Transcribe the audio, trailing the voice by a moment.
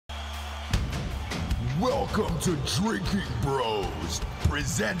Welcome to Drinkin Bros,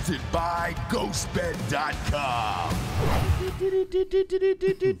 presented by GhostBed.com.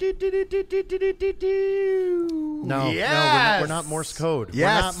 No, we're not Morse code.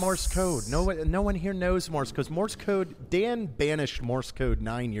 Yes. We're not Morse code. No one here knows Morse code. Morse code, Dan banished Morse code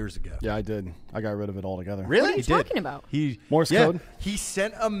 9 years ago. Yeah, I did. I got rid of it altogether. Really? What are you talking about? Morse code? He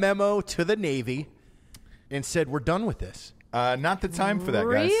sent a memo to the Navy and said, we're done with this. Not the time for that,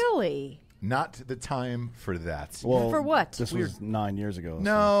 guys. Really? Not the time for that. Well, For what? This was 9 years ago.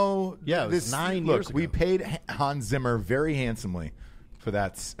 No. Yeah, it was 9 years ago. We paid Hans Zimmer very handsomely for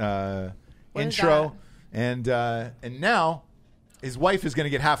that What is intro. And now his wife is going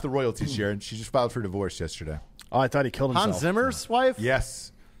to get half the royalties, Jared. She just filed for divorce yesterday. Oh, I thought he killed himself. Hans Zimmer's wife?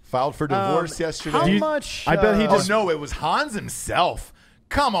 Yes. Filed for divorce yesterday. How much? I bet he Oh, just... no, it was Hans himself.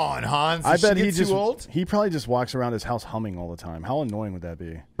 Come on, Hans. I bet he he too just... old? He probably just walks around his house humming all the time. How annoying would that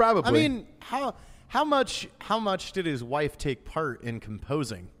be? Probably. I mean, how much did his wife take part in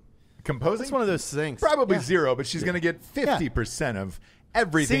composing? composing? It's one of those things. Probably zero, but she's going to get 50% of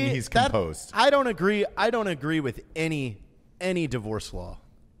everything he's composed. I don't agree. I don't agree with any divorce law.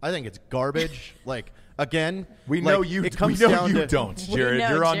 I think it's garbage. Like, again, We know you. We know you don't, Jared. know,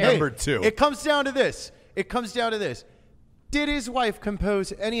 You're on Jared. number two. It comes down to this. Did his wife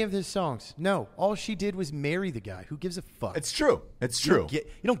compose any of his songs? No. All she did was marry the guy. Who gives a fuck? It's true. It's You true. don't you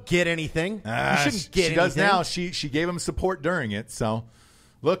don't get anything. You shouldn't get She does anything. now. She gave him support during it. So,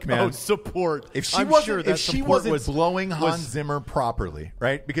 look, man. Oh, support. If she I'm wasn't, sure if that she support wasn't was blowing Hans Zimmer properly,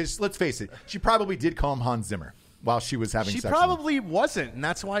 right? Because let's face it, she probably did call him Hans Zimmer while she was having She sex with him. probably wasn't, and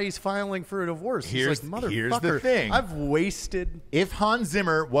that's why he's filing for a divorce. Here's He's like, the motherfucker, thing. I've wasted. If Hans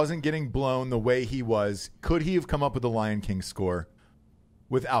Zimmer wasn't getting blown the way he was, could he have come up with the Lion King score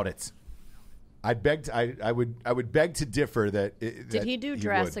without it? I would beg to differ that. Did he do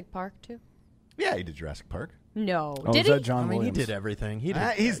Jurassic Park too? Yeah, he did Jurassic Park. No. Oh, did is that he? John I mean, Williams? he did everything. He's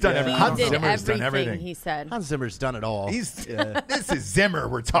done everything. He Hans did Zimmer's done everything, everything. he said. Hans Zimmer's done it all. This is Zimmer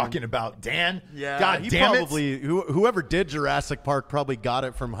we're talking about, Dan. Yeah, God he damn probably, whoever did Jurassic Park probably got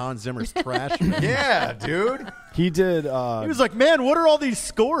it from Hans Zimmer's trash. it. Yeah, dude. He did... He was like, man, what are all these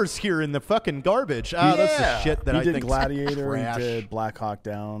scores here in the fucking garbage? That's the shit that he I did think Gladiator. trash. He did Black Hawk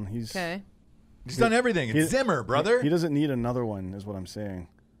Down. He's Okay. He's done everything. It's Zimmer, brother. He doesn't need another one, is what I'm saying.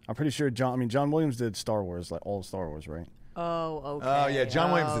 I'm pretty sure John Williams did Star Wars, like all of Star Wars, right? Oh, okay. Oh, yeah,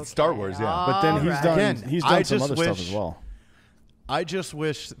 John Williams did Star Wars, yeah. But then he's Alright. done Again, he's I done some just other stuff wish- as well. I just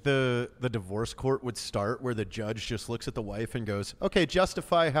wish the divorce court would start where the judge just looks at the wife and goes, okay,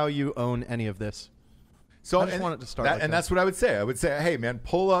 justify how you own any of this. So I just want it to start like that. that's what I would say. I would say, hey, man,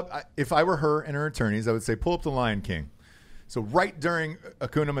 pull up. If I were her and her attorneys, I would say, pull up the Lion King. So right during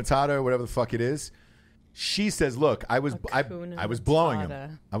Hakuna Matata, whatever the fuck it is, she says, look, I was blowing him.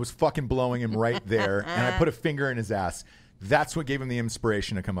 Matata. I was fucking blowing him right there, and I put a finger in his ass. That's what gave him the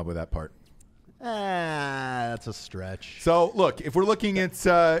inspiration to come up with that part. That's a stretch. So, look, if we're looking at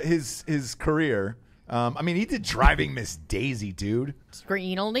his career, I mean, he did Driving Miss Daisy, dude.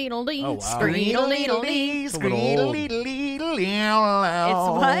 Screen-a-leedle-dee. Oh, wow. Screen-a-leedle-dee. It's a little old. It's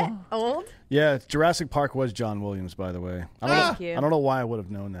what? Old? Yeah, Jurassic Park was John Williams, by the way. Thank you. I don't know why I would have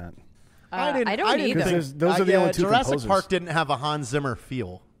known that. I don't either. Because those are the only two Jurassic composers. Park didn't have a Hans Zimmer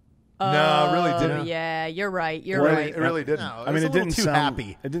feel. No, it really didn't. Yeah, you're right. You're Well, right. It really didn't. No, I mean, it it was a little didn't too sound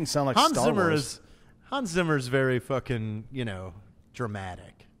happy. It didn't sound like Hans Star Zimmer Wars. Hans Zimmer's very fucking,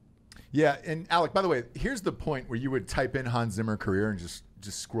 dramatic. Yeah, and Alec, by the way, here's the point where you would type in Hans Zimmer career and just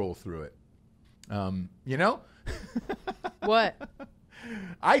scroll through it. What?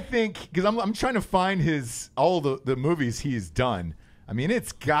 I think because I'm trying to find all the movies he's done. I mean,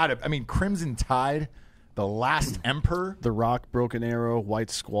 it's got to. I mean, Crimson Tide, The Last Emperor. The Rock, Broken Arrow, White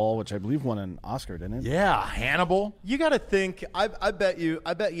Squall, which I believe won an Oscar, didn't it? Yeah, Hannibal. You got to think. I bet you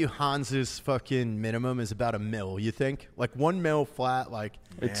Hans's fucking minimum is about $1 million. You think like $1 million flat? Like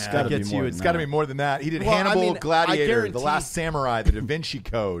It's Yeah, got to be gets more. you- Than It's got to that. be more than that. He did Well, I Hannibal, mean, I Gladiator, The guarantee- Last Samurai, The Da Vinci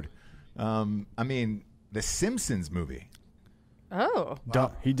Code. I mean, The Simpsons movie. Oh.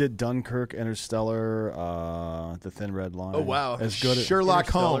 He did Dunkirk, Interstellar, The Thin Red Line. Oh, wow. As good as Sherlock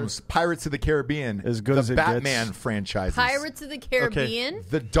Interstellar. Holmes, Pirates of the Caribbean, As good the as it Batman gets. franchises, Pirates of the Caribbean?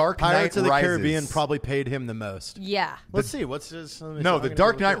 The Dark Pirates Knight of the Rises. Caribbean probably paid him the most. Yeah. Let's see. What's his? No, The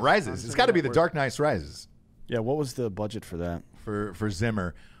Dark Knight Rises. It's got to be The Dark Knight Rises Yeah, what was the budget for that? for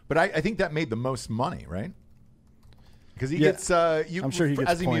Zimmer. But I think that made the most money, right? Because he Yeah. gets, I'm sure he gets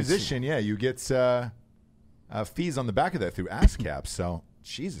as a points. musician, yeah, you get fees on the back of that through ASCAP. So,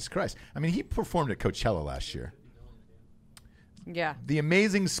 Jesus Christ. I mean, he performed at Coachella last year. Yeah. The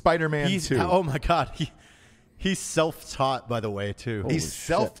Amazing Spider-Man 2. Oh my God, he's self-taught, by the way, too. He's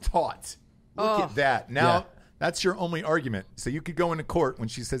self-taught. Look Oh. at that. Now, Yeah. that's your only argument. So you could go into court when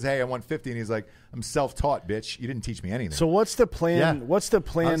she says, hey, I want 50. And he's like, I'm self-taught, bitch. You didn't teach me anything. So what's the plan? Yeah. What's the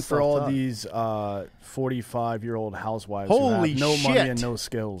plan I'm for all self-taught. these 45-year-old housewives who Holy have no money shit. and no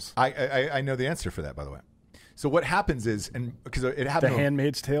skills? I know the answer for that, by the way. So what happens is, and because it The happened.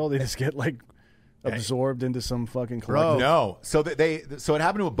 Handmaid's Tale. They just get like absorbed into some fucking collective. No. So so it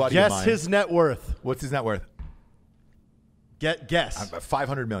happened to a buddy of Guess mine. his net worth. What's his net worth? Guess.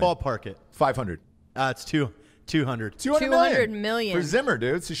 500 million. Ballpark it. 500. It's 200. 200 200 million. for Zimmer,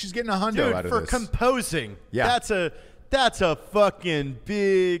 dude. So she's getting a hundo Dude, out of for this. composing. Yeah. That's a fucking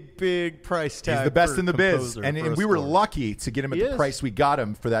big price tag. He's the best for in the biz, composer and for a we were score. lucky to get him at He the is. price we got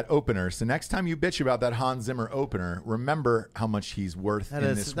him for that opener. So next time you bitch about that Hans Zimmer opener, remember how much he's worth in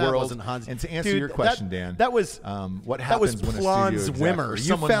this that world. wasn't Hans. And to answer Dude, your question, Dan, that was what that was happens when a Plon's studio exec Wimmer. or You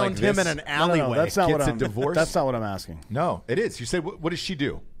someone found like him this- in an No, alleyway. that's not what gets a I'm. divorce? That's not what I'm asking. No, it is. You say, what does she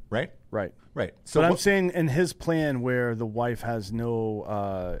do? Right, Right. right. So But I'm what- saying in his plan where the wife has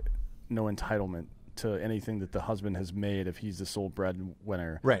no entitlement to anything that the husband has made if he's the sole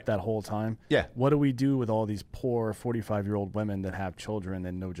breadwinner Right. that whole time. Yeah. What do we do with all these poor 45-year-old women that have children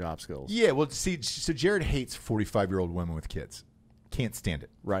and no job skills? yeah, well, see, so Jared hates 45-year-old women with kids. Can't stand it.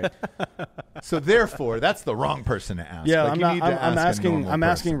 Right. So therefore, that's the wrong person to ask. Yeah, Like, I'm you not. need to I'm ask a asking. normal I'm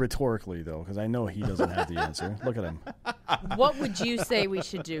asking person. rhetorically though, because I know he doesn't have the answer. Look at him. What would you say we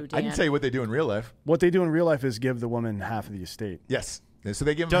should do, Dan? I can tell you what they do in real life. What they do in real life is give the woman half of the estate. Yes. So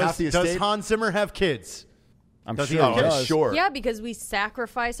they give him half the Does estate. Hans Zimmer have kids? I'm Does he sure have he kids? does. Sure. Yeah, because we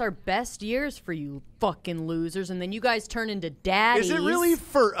sacrifice our best years for you fucking losers, and then you guys turn into daddies. Is it really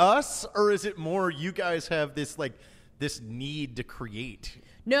for us, or is it more you guys have this need to create?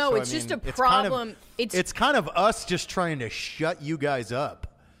 No, So, it's just a it's problem. Kind of, It's- it's kind of us just trying to shut you guys up.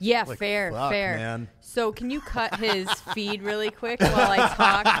 Yeah, Like, fair, fuck, fair. man. So can you cut his feed really quick while I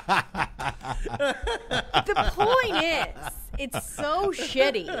talk? The point is, it's so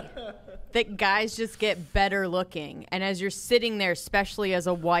shitty that guys just get better looking. And as you're sitting there, especially as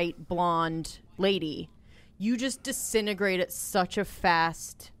a white blonde lady, you just disintegrate at such a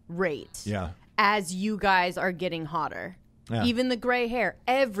fast rate. Yeah. As you guys are getting hotter. Yeah. Even the gray hair,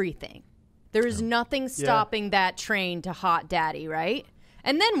 everything. There is nothing stopping that train to hot daddy, right?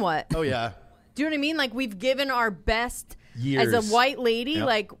 And then what? Oh yeah. Do you know what I mean? Like, we've given our best Years. as a white lady. Yep.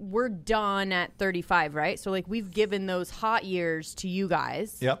 Like, we're done at 35, right? So, like, we've given those hot years to you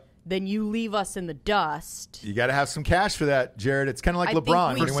guys. Yep. Then you leave us in the dust. You got to have some cash for that, Jared. It's kind of like I think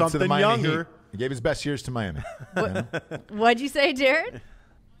LeBron we- when he For went to the something Miami younger. Heat. He gave his best years to Miami. What'd you say, Jared?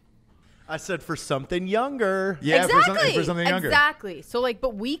 I said for something younger. Yeah, exactly. for something younger. Exactly. So, like,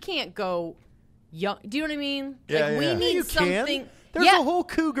 but we can't go young. Do you know what I mean? Yeah, like, yeah. we need You something. can. There's yeah. a whole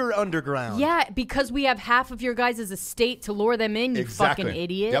cougar underground. Yeah, because we have half of your guys' estate to lure them in, you Exactly. fucking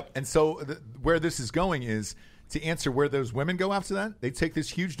idiot. Yep. And so where this is going is to answer where those women go after that. They take this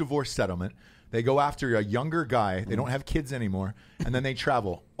huge divorce settlement. They go after a younger guy. They don't have kids anymore. And then they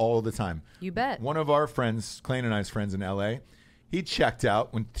travel all the time. You bet. One of our friends, Clayton and I's friends in L.A., he checked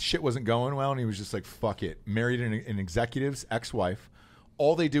out when shit wasn't going well, and he was just like, fuck it. Married an executive's ex-wife.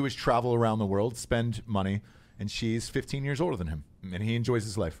 All they do is travel around the world, spend money, and she's 15 years older than him. And he enjoys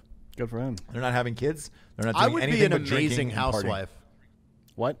his life. Good for him. They're not having kids. They're not I doing would anything be an but drinking amazing and partying. housewife.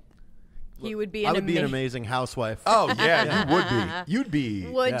 What? He would be I an would be an ama- amazing housewife. Oh, yeah, you would be. You'd be.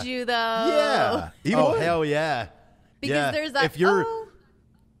 Would Yeah. you, though? Yeah. He Oh would. hell yeah! Because Yeah. there's that. If you're oh,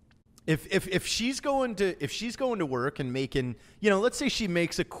 if she's going to work and making, you know, let's say she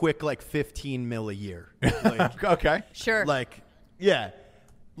makes a quick like 15 mil a year. Like, Okay. sure. like yeah.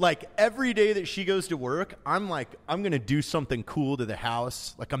 Like every day that she goes to work, I'm like, I'm going to do something cool to the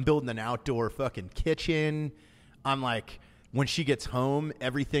house. Like I'm building an outdoor fucking kitchen. I'm like, when she gets home,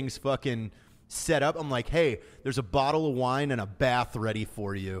 everything's fucking set up. I'm like, hey, there's a bottle of wine and a bath ready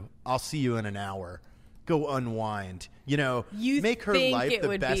for you. I'll see you in an hour. Go unwind. You know, You make her think life it the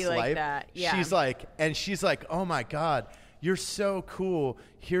would be best like life. that, yeah. She's like, oh my God, you're so cool.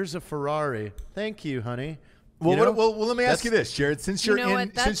 Here's a Ferrari. Thank you, honey. Well, You know? well, let me ask That's- you this, Jared. Since You you're know in,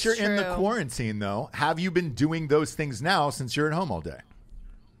 what? since That's you're in the true. quarantine, though, have you been doing those things now since you're at home all day?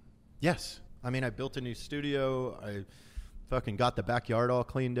 Yes. I mean, I built a new studio. I fucking got the backyard all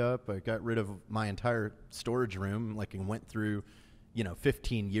cleaned up. I got rid of my entire storage room, like, and went through,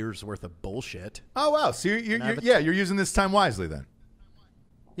 15 years worth of bullshit. Oh wow! So you're using this time wisely then.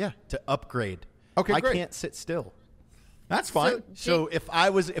 Yeah, to upgrade. Okay, I great. can't sit still. That's fine. So if I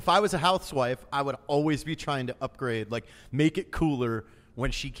was a housewife, I would always be trying to upgrade, like make it cooler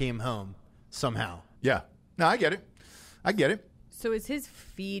when she came home somehow. Yeah. No, I get it. So is his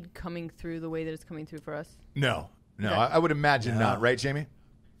feed coming through the way that it's coming through for us? No. Okay. I would imagine not. Right, Jamie?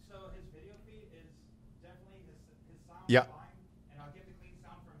 So his video Yeah. And I'll get the clean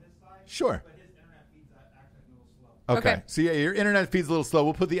sound from his side. Sure. But his internet feeds actually a little slow. Okay. So yeah, your internet feed's a little slow.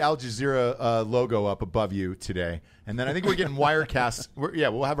 We'll put the Al Jazeera logo up above you today, and then I think we're getting Wirecast.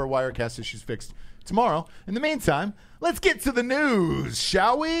 We'll have our Wirecast issues fixed tomorrow. In the meantime, let's get to the news,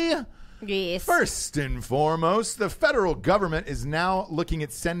 shall we? Yes. First and foremost, the federal government is now looking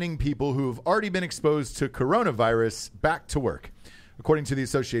at sending people who have already been exposed to coronavirus back to work. According to the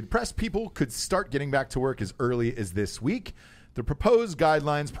Associated Press, people could start getting back to work as early as this week. The proposed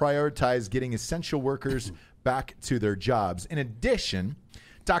guidelines prioritize getting essential workers back to their jobs. In addition,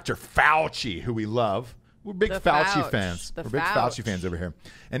 Dr. Fauci, who we love, we're big Fauci fans. We're big Fauci fans over here.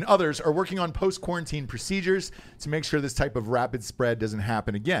 And others are working on post-quarantine procedures to make sure this type of rapid spread doesn't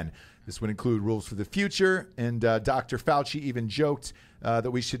happen again. This would include rules for the future. And Dr. Fauci even joked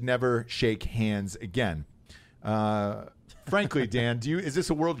that we should never shake hands again. Frankly, Dan, is this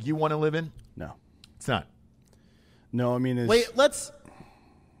a world you want to live in? No. It's not. No, I mean, Wait, let's.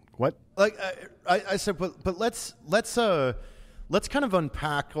 What? Like I said, but let's kind of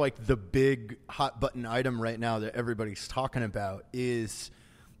unpack like the big hot button item right now that everybody's talking about is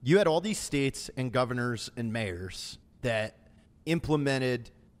you had all these states and governors and mayors that implemented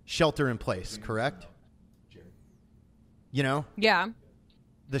shelter in place, correct? You know? Yeah.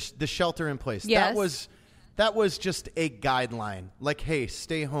 The shelter in place. Yes. That was just a guideline. Like, hey,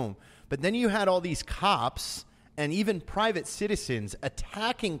 stay home. But then you had all these cops and even private citizens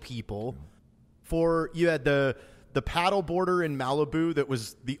attacking people you had the paddle boarder in Malibu that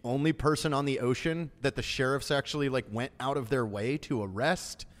was the only person on the ocean that the sheriffs actually like went out of their way to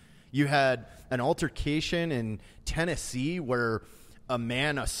arrest. You had an altercation in Tennessee where a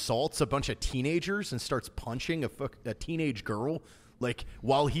man assaults a bunch of teenagers and starts punching a teenage girl like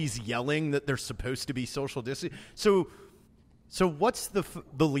while he's yelling that they're supposed to be social distancing. So what's the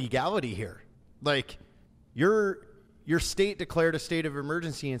legality here? Like your state declared a state of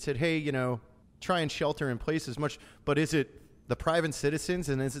emergency and said, hey, try and shelter in place as much. But is it the private citizens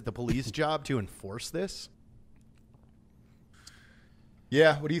and is it the police job to enforce this?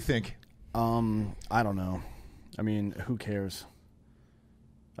 Yeah. What do you think? I don't know. I mean, who cares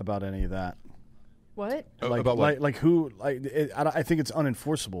about any of that? What? About what? I think it's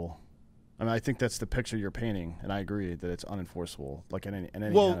unenforceable. I mean, I think that's the picture you're painting, and I agree that it's unenforceable. Like in any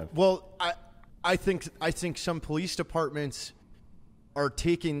kind of. Well, I think some police departments are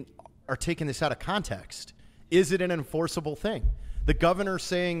taking this out of context. Is it an enforceable thing? The governor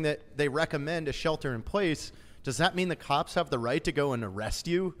saying that they recommend a shelter in place, does that mean the cops have the right to go and arrest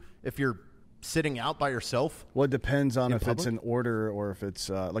you if you're sitting out by yourself? Well, it depends on if public? it's an order or if it's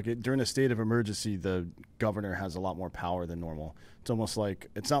during a state of emergency, the governor has a lot more power than normal. It's almost like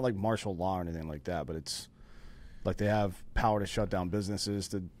it's not like martial law or anything like that, but it's like they have power to shut down businesses,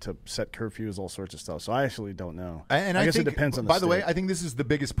 to set curfews, all sorts of stuff. So I actually don't know. And I guess think, it depends on the By the way, state. I think this is the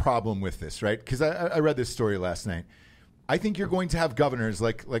biggest problem with this, right? Because I read this story last night. I think you're going to have governors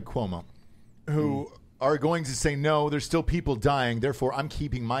like Cuomo who are going to say, no, there's still people dying, therefore I'm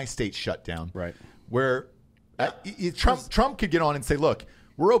keeping my state shut down. Right. Where Trump could get on and say, look,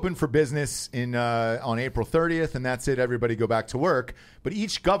 we're open for business on April 30th, and that's it. Everybody go back to work. But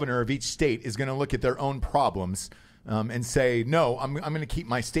each governor of each state is going to look at their own problems and say, no, I'm going to keep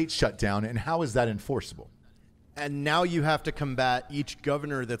my state shut down. And how is that enforceable? And now you have to combat each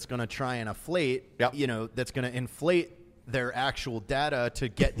governor that's going to try and inflate, that's going to inflate their actual data to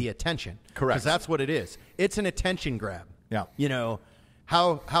get the attention. Correct. Because that's what it is. It's an attention grab. Yeah.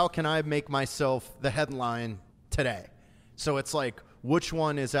 How can I make myself the headline today? So it's like, which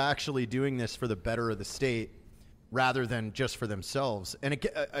one is actually doing this for the better of the state rather than just for themselves? And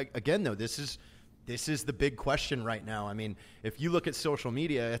again, though, this is the big question right now. I mean, if you look at social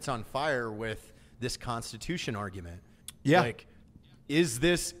media, it's on fire with this Constitution argument. Yeah. Like, is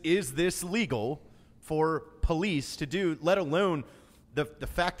this legal for police to do, let alone the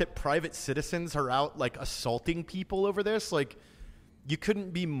fact that private citizens are out like assaulting people over this? Like, you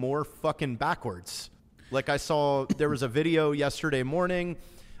couldn't be more fucking backwards. Like, I saw there was a video yesterday morning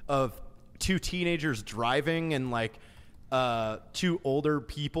of two teenagers driving and like two older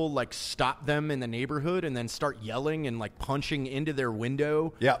people like stop them in the neighborhood and then start yelling and like punching into their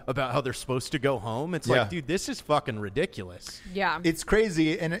window about how they're supposed to go home. It's like, dude, this is fucking ridiculous. Yeah. It's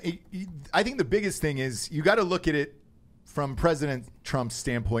crazy. And I think the biggest thing is you got to look at it from President Trump's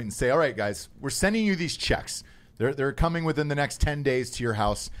standpoint and say, all right, guys, we're sending you these checks. They're coming within the next 10 days to your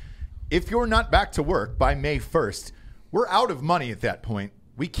house. If you're not back to work by May 1st, we're out of money at that point.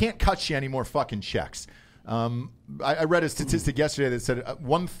 We can't cut you any more fucking checks. I read a statistic yesterday that said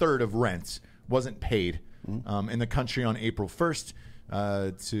 1/3 of rent wasn't paid in the country on April 1st.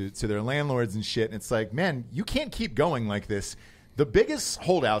 to their landlords and shit. And it's like, man, you can't keep going like this. The biggest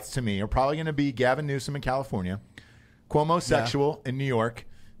holdouts to me are probably going to be Gavin Newsom in California, Cuomo sexual in New York,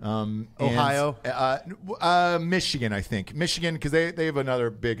 Ohio, Michigan, I think. Michigan, because they have another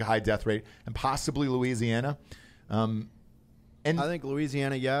big high death rate, and possibly Louisiana. And I think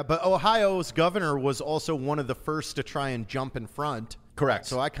Louisiana, yeah. But Ohio's governor was also one of the first to try and jump in front. Correct.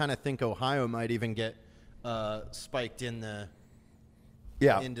 So I kind of think Ohio might even get spiked in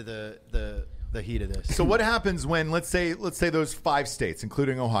into the heat of this. So what happens when, let's say those 5 states,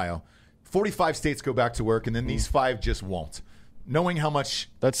 including Ohio, 45 states go back to work, and then these 5 just won't, knowing how much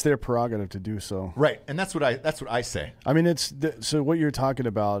that's their prerogative to do so. Right, and that's what I say. I mean, so what you're talking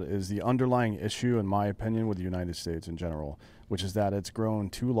about is the underlying issue, in my opinion, with the United States in general, which is that it's grown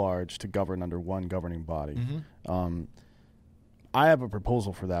too large to govern under one governing body. I have a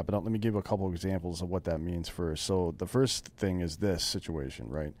proposal for that, but let me give a couple of examples of what that means first. So the first thing is this situation,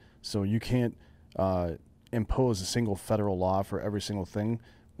 right? So you can't impose a single federal law for every single thing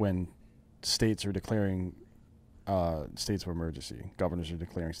when states are declaring states of emergency. Governors are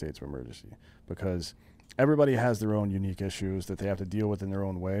declaring states of emergency because everybody has their own unique issues that they have to deal with in their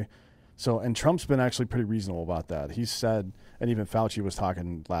own way. So, and Trump's been actually pretty reasonable about that. He said, and even Fauci was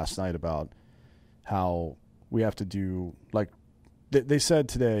talking last night about how we have to do, like, they said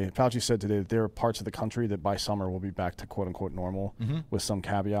today, Fauci said today that there are parts of the country that by summer will be back to quote unquote normal with some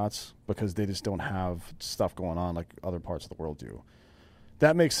caveats because they just don't have stuff going on like other parts of the world do.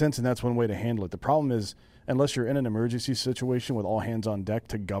 That makes sense, and that's one way to handle it. The problem is, unless you're in an emergency situation with all hands on deck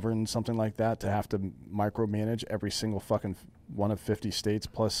to govern something like that, to have to micromanage every single fucking one of 50 states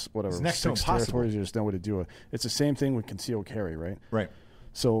plus whatever, It's next to 6 impossible. territories, there's no way to do it. It's the same thing with concealed carry, right? Right.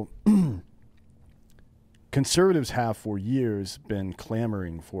 So conservatives have for years been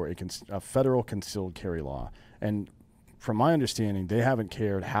clamoring for a federal concealed carry law. And from my understanding, they haven't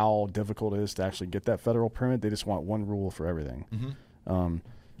cared how difficult it is to actually get that federal permit. They just want one rule for everything,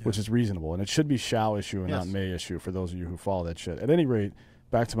 which is reasonable. And it should be shall issue and not may issue for those of you who follow that shit. At any rate,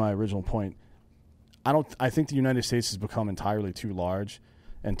 back to my original point, I think the United States has become entirely too large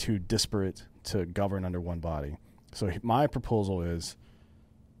and too disparate to govern under one body. So my proposal is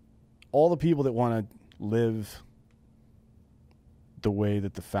all the people that want to live the way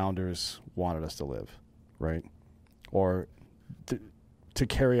that the founders wanted us to live, right? Or to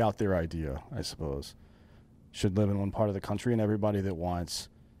carry out their idea, I suppose, should live in one part of the country, and everybody that wants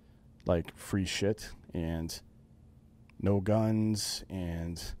like free shit and no guns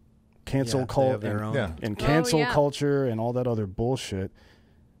and cancel cancel culture and all that other bullshit,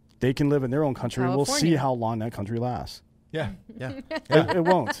 they can live in their own country, and we'll see how long that country lasts. Yeah. It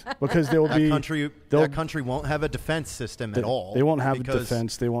won't, because that country won't have a defense system at all. They won't have a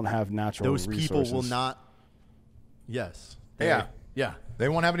defense. They won't have natural resources. Those people will not. Yes. Yeah. They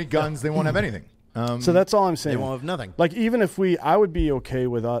won't have any guns. They won't have anything. So that's all I'm saying. They won't have nothing. Like, even if I would be okay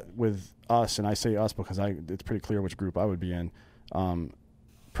with us, and I say us because it's pretty clear which group I would be in,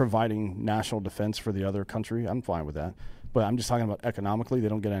 providing national defense for the other country. I'm fine with that. But I'm just talking about economically, they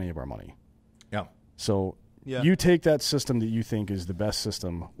don't get any of our money. Yeah. So you take that system that you think is the best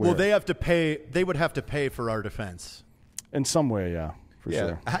system. Well, they have to pay. They would have to pay for our defense. In some way, yeah. For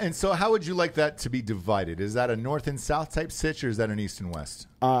sure. And so how would you like that to be divided? Is that a north and south type sitch, or is that an east and west?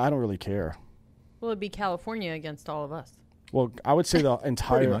 I don't really care. Well, it'd be California against all of us. Well, I would say the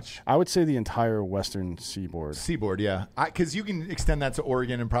entire. Pretty much. I would say the entire western seaboard. Yeah. Because you can extend that to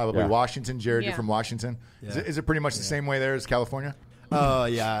Oregon and probably Washington. Jared, you're from Washington. Yeah. Is it pretty much the same way there as California?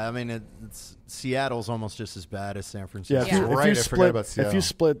 Yeah. I mean, Seattle's almost just as bad as San Francisco. Yeah, I forgot about Seattle. If you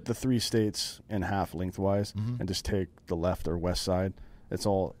split the 3 states in half lengthwise and just take the left or west side, it's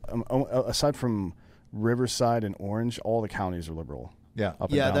all aside from Riverside and Orange, all the counties are liberal. Yeah.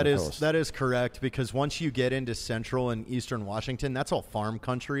 That is correct, because once you get into central and eastern Washington, that's all farm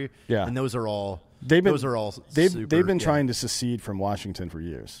country. Yeah. And those are all they've been trying to secede from Washington for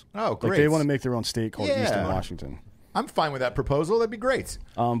years. Oh, great. Like, they want to make their own state called Eastern Washington. I'm fine with that proposal. That'd be great.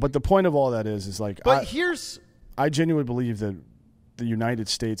 But the point of all that is like, I genuinely believe that the United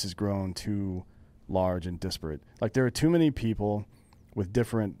States has grown too large and disparate. Like, there are too many people with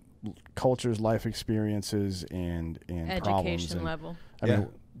different cultures, life experiences, and problems. Education level. I mean,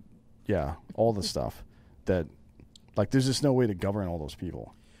 all the stuff that, like, there's just no way to govern all those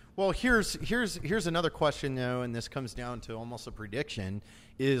people. Well, here's another question, though, and this comes down to almost a prediction,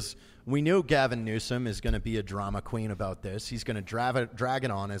 is we know Gavin Newsom is going to be a drama queen about this. He's going to drag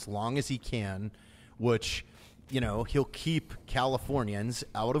it on as long as he can, which, he'll keep Californians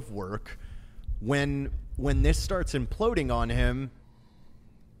out of work. When this starts imploding on him,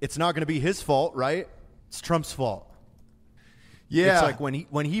 it's not going to be his fault, right? It's Trump's fault. Yeah. It's like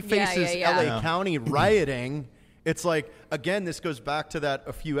when he faces Yeah. LA County rioting, it's like, again, this goes back to that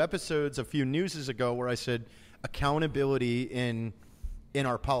a few newses ago where I said accountability in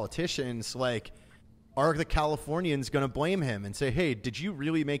our politicians, like, are the Californians going to blame him and say, hey, did you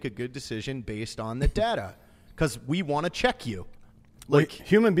really make a good decision based on the data? Because we want to check you. Like,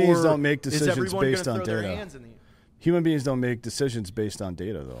 human beings or don't make is decisions everyone based gonna on throw their data. hands in the- Human beings don't make decisions based on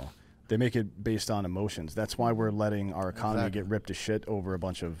data, though. They make it based on emotions. That's why we're letting our economy get ripped to shit over a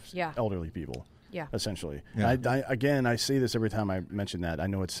bunch of elderly people. Yeah. Essentially. Yeah. I say this every time I mention that. I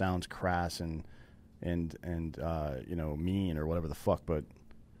know it sounds crass and mean or whatever the fuck, but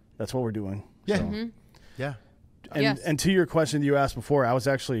that's what we're doing. Yeah. So. Yeah. And to your question you asked before, I was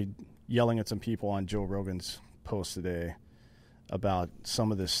actually yelling at some people on Joe Rogan's post today about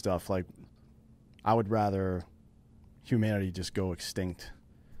some of this stuff. Like, I would rather humanity just go extinct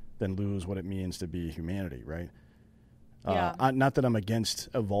than lose what it means to be humanity, right? Yeah. Not that I'm against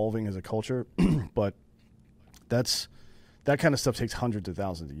evolving as a culture, but that kind of stuff takes hundreds of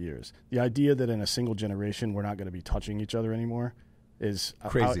thousands of years. The idea that in a single generation we're not going to be touching each other anymore is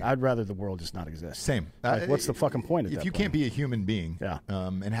crazy. I'd rather the world just not exist. Same. Like, what's the fucking point at if that you point? can't be a human being,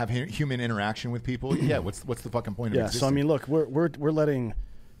 and have human interaction with people, what's the fucking point of existing? So I mean, look, we're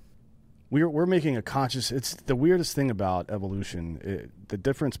making a conscious. It's the weirdest thing about evolution. The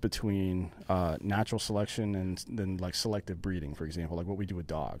difference between natural selection and then like selective breeding, for example, like what we do with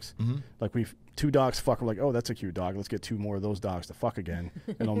dogs. Mm-hmm. Like two dogs fuck. We're like, oh, that's a cute dog. Let's get two more of those dogs to fuck again,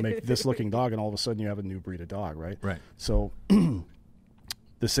 and it'll make this looking dog, and all of a sudden you have a new breed of dog, right? Right. So.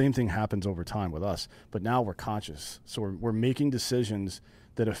 The same thing happens over time with us, but now we're conscious. So we're making decisions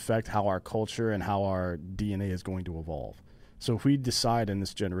that affect how our culture and how our DNA is going to evolve. So if we decide in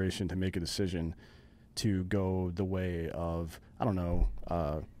this generation to make a decision to go the way of, I don't know,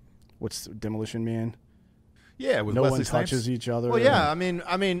 what's Demolition Man? Yeah, with No Wesley one Snipes. touches each other. Well, yeah. I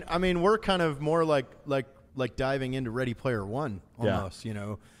mean, we're kind of more like diving into Ready Player One almost. You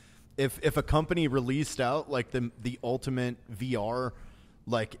know, if a company released out like the ultimate VR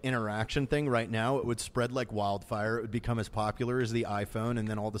like interaction thing right now, it would spread like wildfire. It would become as popular as the iPhone, and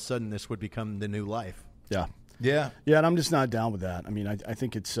then all of a sudden, this would become the new life. Yeah. Yeah. Yeah, and I'm just not down with that. I mean, I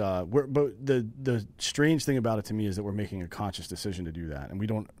think it's but the strange thing about it to me is that we're making a conscious decision to do that, and we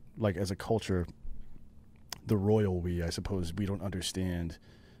don't, like, as a culture, the royal we, I suppose, we don't understand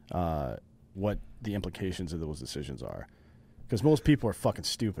what the implications of those decisions are, because most people are fucking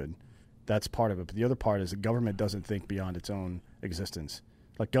stupid. That's part of it, but the other part is the government doesn't think beyond its own existence.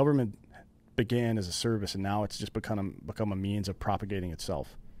 Like, government began as a service, and now it's just become a means of propagating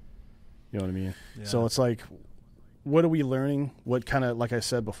itself. You know what I mean? Yeah. So it's like, what are we learning? What kind of, like I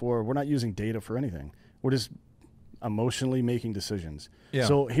said before, we're not using data for anything. We're just emotionally making decisions. Yeah.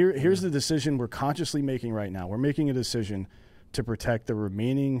 So here's the decision we're consciously making right now. We're making a decision to protect the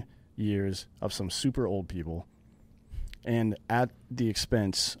remaining years of some super old people, and at the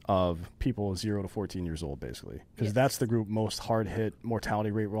expense of people 0 to 14 years old, basically. Because that's the group most hard hit mortality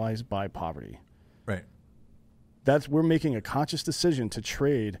rate-wise by poverty. Right. We're making a conscious decision to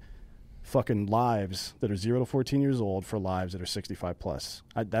trade fucking lives that are 0 to 14 years old for lives that are 65 plus.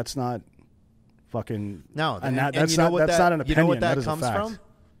 That's not fucking... No. That's not an opinion. You know what that is comes a fact. from?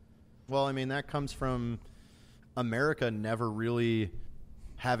 Well, I mean, that comes from America never really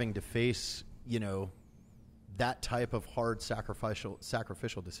having to face, that type of hard sacrificial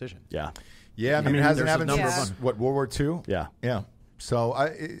decision. Yeah. Yeah, I mean, it hasn't there's a happened number since, of World War II? Yeah. Yeah. So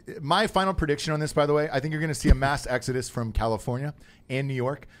my final prediction on this, by the way, I think you're going to see a mass exodus from California and New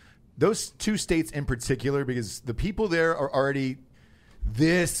York. Those two states in particular, because the people there are already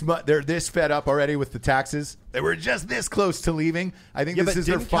they're this fed up already with the taxes. They were just this close to leaving. I think this is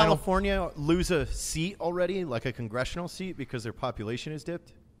their final. California lose a seat already, like a congressional seat, because their population has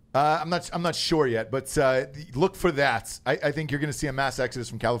dipped? I'm not sure yet, but look for that. I think you're going to see a mass exodus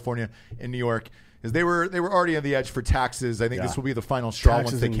from California and New York, because they were already on the edge for taxes. I think this will be the final straw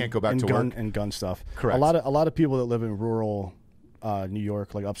once they can't go back to work. And gun stuff. Correct. A lot of people that live in rural New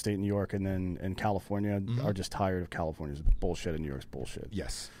York, like upstate New York, and then in California, are just tired of California's bullshit and New York's bullshit.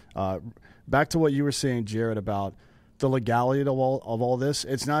 Yes. Back to what you were saying, Jared, about the legality of all this.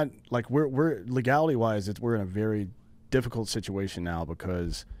 It's not like we're legality wise. We're in a very difficult situation now,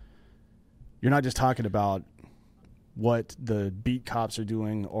 because you're not just talking about what the beat cops are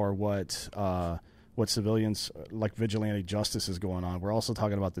doing or what civilians, like vigilante justice, is going on. We're also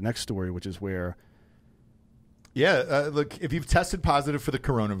talking about the next story, which is where... Yeah, look, if you've tested positive for the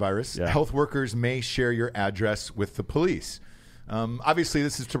coronavirus, health workers may share your address with the police. Obviously,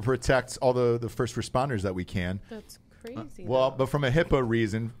 this is to protect all the first responders that we can. That's crazy. But from a HIPAA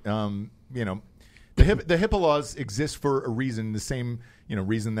reason, The HIPAA laws exist for a reason. The same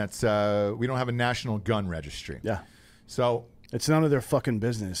reason that's we don't have a national gun registry. Yeah. So it's none of their fucking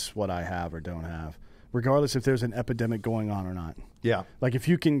business what I have or don't have, regardless if there's an epidemic going on or not. Yeah. Like if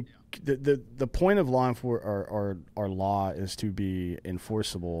you can, the point of law our law is to be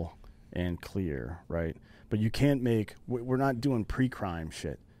enforceable and clear, right? But you can't we're not doing pre-crime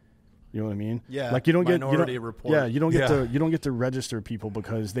shit. You know what I mean? Yeah. Like you don't Minority get Report. Yeah, you don't get to register people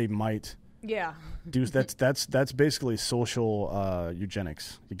because they might. Yeah. That's basically social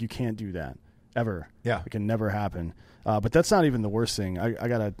eugenics. Like you can't do that ever. Yeah. It can never happen. But that's not even the worst thing. I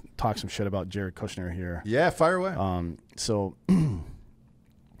gotta talk some shit about Jared Kushner here. Yeah, fire away. So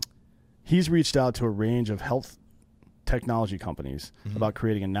he's reached out to a range of health technology companies about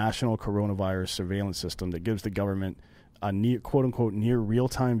creating a national coronavirus surveillance system that gives the government a near, quote unquote, near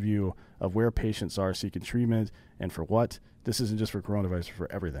real-time view of where patients are seeking treatment and for what. This isn't just for coronavirus, but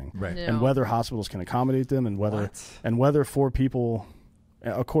for everything. Right. No. And whether hospitals can accommodate them and whether 4 people,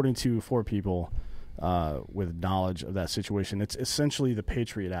 according to 4 people with knowledge of that situation, it's essentially the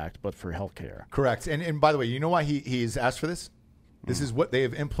Patriot Act, but for healthcare. Correct. And by the way, you know why he's asked for this? This is what they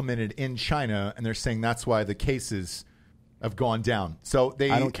have implemented in China, and they're saying that's why the cases have gone down. So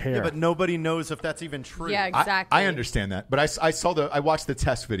I don't care. Yeah, but nobody knows if that's even true. Yeah, exactly. I understand that, but I watched the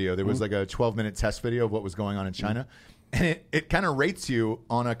test video. There was like a 12-minute test video of what was going on in China, and it kind of rates you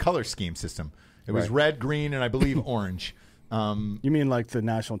on a color scheme system. It was red, green, and I believe orange. You mean like the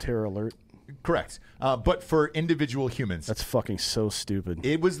National Terror Alert? Correct. But for individual humans. That's fucking so stupid.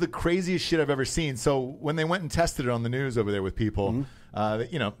 It was the craziest shit I've ever seen. So when they went and tested it on the news over there with people,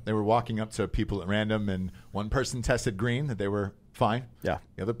 they were walking up to people at random, and one person tested green, that they were fine. Yeah.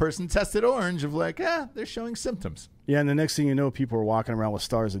 The other person tested orange, of like, they're showing symptoms. Yeah, and the next thing you know, people are walking around with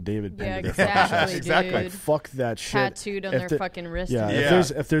Stars of David. Yeah, pinned to their fucking chest. exactly, Exactly. dude. Fuck that shit. Tattooed on their fucking wrist. Yeah, Yeah.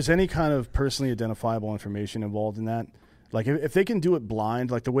 if there's any kind of personally identifiable information involved in that, like if they can do it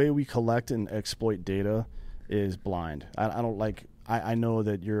blind, like the way we collect and exploit data is blind. I don't like. I know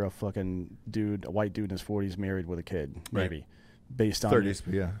that you're a fucking dude, a white dude in his 40s, married with a kid, maybe, based on 30s,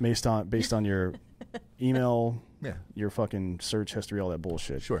 yeah. based on your email, Yeah. your fucking search history, all that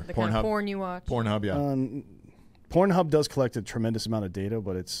bullshit. Sure. The kind of porn you watch. Pornhub, yeah. Pornhub does collect a tremendous amount of data,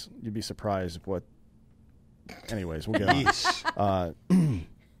 but you'd be surprised what. Anyways, we'll get on.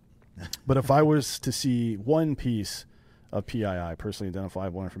 But if I was to see one piece of PII, personally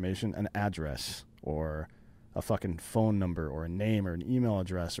identifiable information, an address or a fucking phone number or a name or an email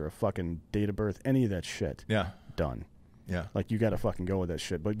address or a fucking date of birth, any of that shit, done. Yeah. Like, you got to fucking go with that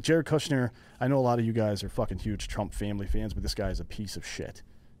shit. But Jared Kushner, I know a lot of you guys are fucking huge Trump family fans, but this guy is a piece of shit.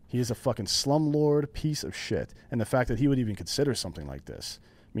 He is a fucking slumlord piece of shit. And the fact that he would even consider something like this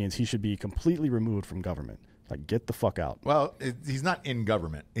means he should be completely removed from government. Like, get the fuck out. Well, he's not in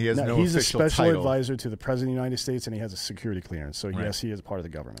government. He has no he's official a special title. advisor to the President of the United States, and he has a security clearance. So, yes, he is part of the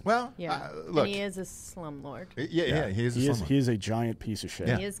government. Well, Yeah. look. And he is a slumlord. Yeah, he is a slumlord. He is a giant piece of shit.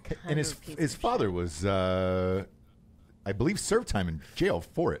 Yeah. He is kind and of a piece his of father was, I believe, served time in jail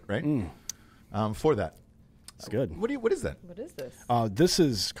for it, right? For that. It's good. What is that? What is this? This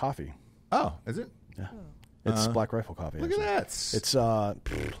is coffee. Oh, is it? Yeah. It's Black Rifle coffee. Look actually. at that.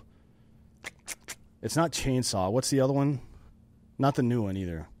 It's not Chainsaw. What's the other one? Not the new one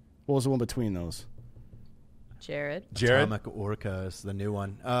either. What was the one between those? Jared. Atomic Orca is the new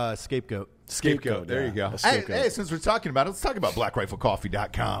one. Scapegoat. Scapegoat. There yeah. you go. A scapegoat. Hey, since we're talking about it, let's talk about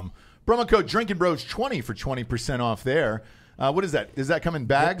blackriflecoffee.com. Promo code Drinkin Bros 20 for 20% off there. What is that? Is that come in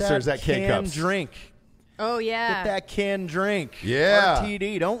bags or is that K-Cups? Drink. Oh, Get yeah. that canned drink. Yeah.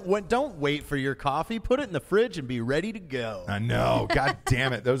 RTD. Don't wait for your coffee. Put it in the fridge and be ready to go. I know. God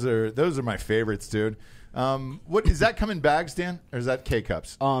damn it. Those are my favorites, dude. What is that come in bags, Dan? Or is that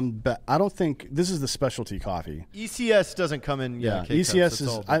K-Cups? But I don't think this is the specialty coffee. ECS doesn't come in. Yeah, K-Cups. ECS It's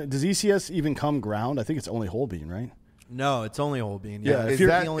all- does ECS even come ground? I think it's only whole bean, right? No, it's only whole bean. Yeah, Is you're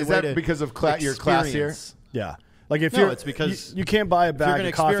that, the only is way that to because of your class here? experience. Yeah. Like if No, you're, it's because you can't buy a you're bag gonna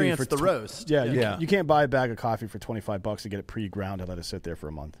of coffee experience for the roast. Yeah, Yeah. you can't buy a bag of coffee for $25 to get it pre-ground and let it sit there for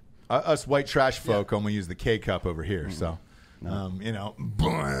a month. Us white trash folk only use the K-Cup over here, so pop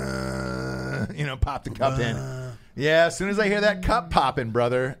the cup in. Yeah, as soon as I hear that cup popping,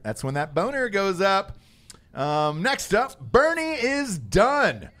 brother, that's when that boner goes up. Next up, Bernie is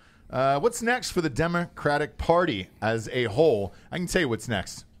done. What's next for the Democratic Party as a whole? I can tell you what's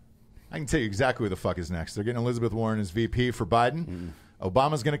next. I can tell you exactly what the fuck is next. They're getting Elizabeth Warren as VP for Biden.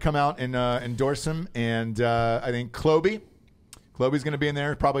 Obama's going to come out and endorse him, and I think Klobuchar's going to be in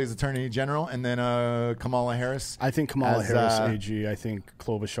there probably as Attorney General, and then Kamala Harris. I think Kamala as, Harris, AG. I think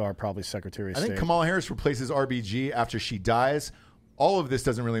Klobuchar, probably Secretary of I State. think Kamala Harris replaces RBG after she dies, all of this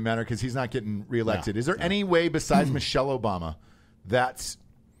doesn't really matter because he's not getting reelected. Is there any way besides Michelle Obama that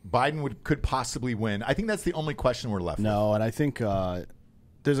Biden could possibly win? I think that's the only question we're left with. No, and I think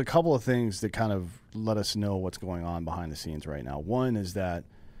there's a couple of things that kind of let us know what's going on behind the scenes right now. One is that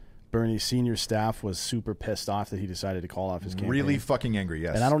Bernie's senior staff was super pissed off that he decided to call off his campaign. Really fucking angry,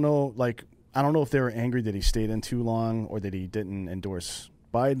 yes. And I don't know if they were angry that he stayed in too long or that he didn't endorse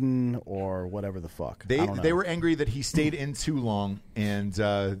Biden or whatever the fuck. They were angry that he stayed in too long, and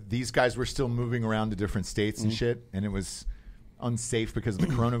these guys were still moving around to different states and shit, and it was unsafe because of the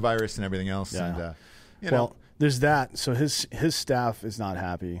coronavirus and everything else. Yeah. And there's that. So his staff is not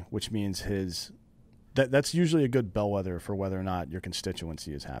happy, which means that's usually a good bellwether for whether or not your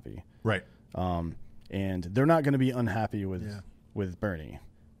constituency is happy. Right. And they're not going to be unhappy with Bernie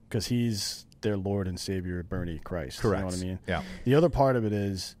because he's their Lord and Savior, Bernie Christ. Correct. You know what I mean? Yeah. The other part of it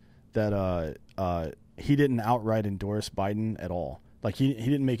is that he didn't outright endorse Biden at all. Like he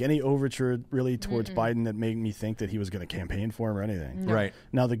didn't make any overture really towards Biden that made me think that he was going to campaign for him or anything. No. Right.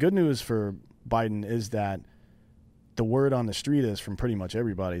 Now the good news for Biden is that the word on the street is from pretty much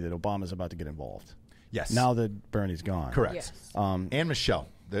everybody that Obama's about to get involved. Yes. Now that Bernie's gone. Correct. Yes. And Michelle.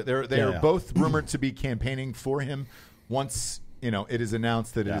 They are both rumored to be campaigning for him once it is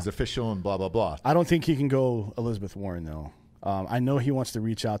announced that it is official and blah, blah, blah. I don't think he can go Elizabeth Warren, though. I know he wants to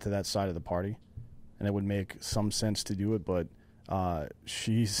reach out to that side of the party, and it would make some sense to do it, but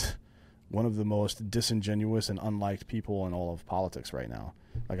she's one of the most disingenuous and unliked people in all of politics right now.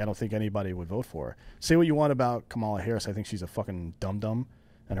 Like, I don't think anybody would vote for her. Say what you want about Kamala Harris. I think she's a fucking dum-dum,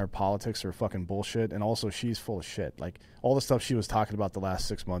 and her politics are fucking bullshit, and also she's full of shit. Like, all the stuff she was talking about the last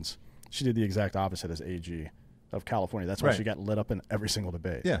 6 months, she did the exact opposite as AG of California. That's why she got lit up in every single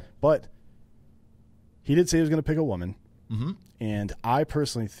debate. Yeah. But he did say he was going to pick a woman, and I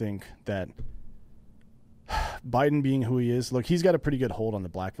personally think that Biden being who he is, look, he's got a pretty good hold on the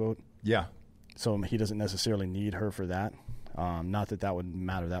black vote. Yeah. So he doesn't necessarily need her for that. Not that would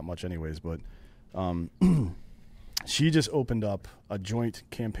matter that much anyways, but she just opened up a joint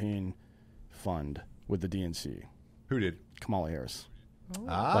campaign fund with the DNC. Who did? Kamala Harris.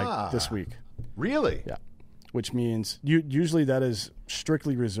 Like this week. Really? Yeah. Which means usually that is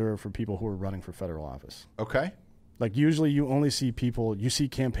strictly reserved for people who are running for federal office. Okay. Like usually you only see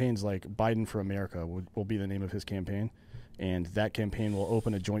campaigns like Biden for America will be the name of his campaign. And that campaign will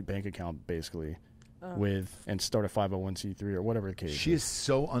open a joint bank account basically and start a 501c3 or whatever the case is. She is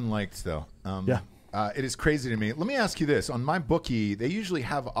so unliked though. Yeah. It is crazy to me. Let me ask you this. On my bookie, they usually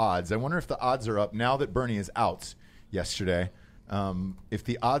have odds. I wonder if the odds are up now that Bernie is out yesterday. If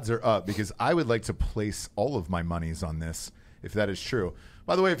the odds are up, because I would like to place all of my monies on this, if that is true.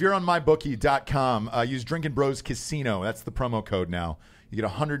 By the way, if you're on mybookie.com, use Drinkin Bros Casino. That's the promo code now. You get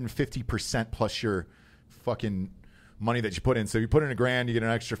 150% plus your fucking money that you put in. So if you put in $1,000, you get an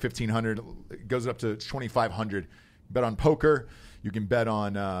extra $1,500. It goes up to $2,500. Bet on poker. You can bet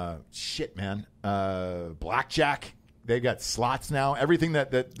on blackjack. They got slots now. Everything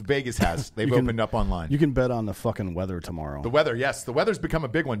that Vegas has, they've opened up online. You can bet on the fucking weather tomorrow. The weather, yes. The weather's become a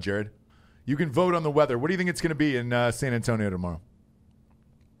big one, Jared. You can vote on the weather. What do you think it's going to be in San Antonio tomorrow?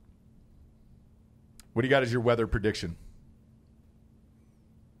 What do you got as your weather prediction?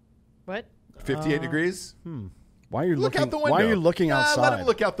 What? 58 degrees? Why are you Look looking out the window. Why are you looking outside? Let him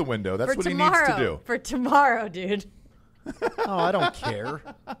look out the window. That's what he needs to do. For tomorrow, dude. Oh, I don't care.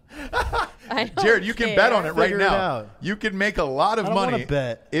 Jared, you can bet on it right Figure it now. out. You can make a lot of I don't money wanna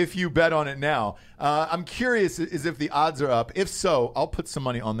bet. if you bet on it now. I'm curious is if the odds are up. If so, I'll put some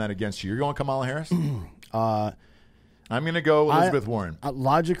money on that against you. You're going Kamala Harris? I'm going to go Elizabeth Warren.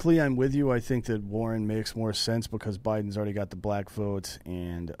 Logically, I'm with you. I think that Warren makes more sense because Biden's already got the black vote,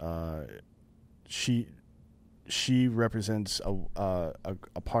 and she represents a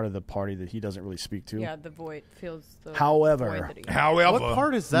part of the party that he doesn't really speak to. Yeah, the void feels the However- void that he has. However, What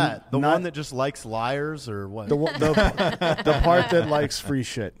part is that? The Not- one that just likes liars or what? The part that likes free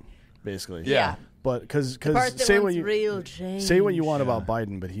shit, basically. Yeah. But because The part that say what wants you real change. say what you want about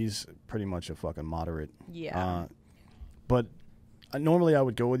Biden, but he's pretty much a fucking moderate. Yeah. But normally I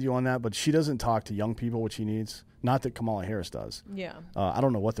would go with you on that. But she doesn't talk to young people, which he needs. Not that Kamala Harris does. Yeah. I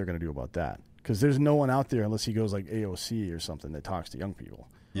don't know what they're going to do about that because there's no one out there unless he goes like AOC or something that talks to young people.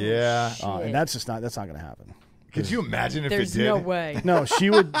 yeah. And that's not going to happen. Could you imagine if There's it did? no way. No, she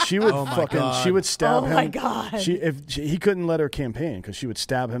would Oh my fucking God. she would stab Oh him. my God. He couldn't let her campaign because she would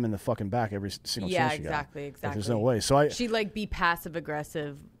stab him in the fucking back every single Yeah, chance she got. exactly. Like, there's no way. So She'd like be passive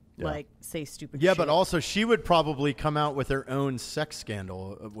aggressive, Yeah. like say stupid Yeah, shit. but also she would probably come out with her own sex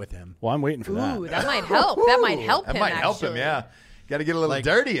scandal with him. well, I'm waiting for that. Ooh, that might help. That might help That him. might help him, actually. yeah. Got to get a little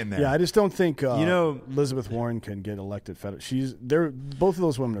dirty in there. Yeah, I just don't think Elizabeth Warren can get elected federal. Both of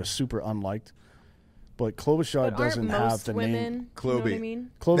those women are super unliked. But Klobuchar doesn't have the name. You know what I mean?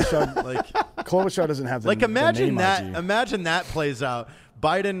 Klobuchar doesn't have the name. Imagine the that. name Imagine that plays out.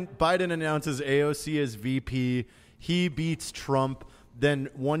 Biden announces AOC as VP. He beats Trump. Then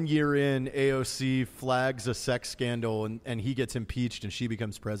 1 year in, AOC flags a sex scandal, and he gets impeached, and she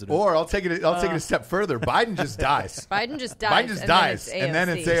becomes president. Or I'll take it a step further. Biden just dies. Biden just dies. And then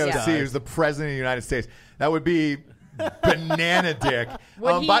it's AOC who's the president of the United States. That would be banana dick.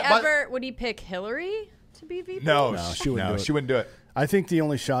 Would he pick Hillary to be VP? No, she wouldn't do it. I think the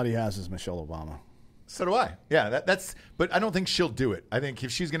only shot he has is Michelle Obama. So do I. Yeah, that's. But I don't think she'll do it. I think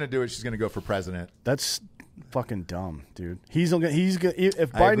if she's going to do it, she's going to go for president. That's fucking dumb, dude. If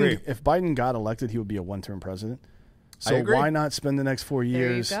Biden got elected, he would be a one-term president. So why not spend the next 4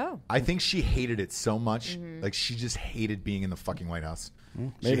 years? There you go. I think she hated it so much. Like she just hated being in the fucking White House.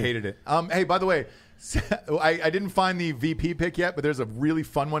 She hated it. Hey, by the way, I didn't find the VP pick yet, but there's a really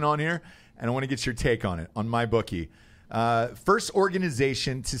fun one on here, and I want to get your take on it on MyBookie. First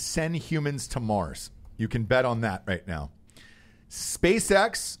organization to send humans to Mars. You can bet on that right now.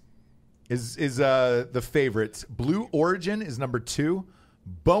 SpaceX is the favorite. Blue Origin is number 2.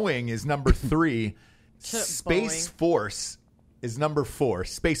 Boeing is number 3. Space Force is number 4.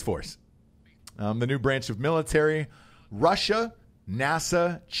 Space Force. The new branch of military. Russia,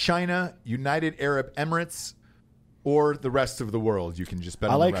 NASA, China, United Arab Emirates, or the rest of the world. You can just bet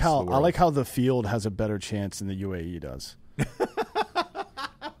on the rest of the world. I like how the field has a better chance than the UAE does.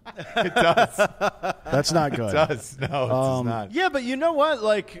 It does. That's not good. It does. No, it does not. Yeah, but you know what?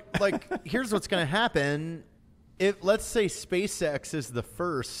 Like here's what's going to happen. Let's say SpaceX is the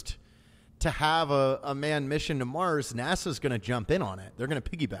first to have a manned mission to Mars, NASA's going to jump in on it. They're going to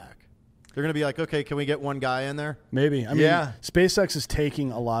piggyback. They're going to be like, okay, can we get one guy in there? Maybe. I mean, SpaceX is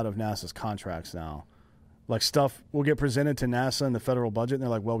taking a lot of NASA's contracts now. Like stuff will get presented to NASA in the federal budget, and they're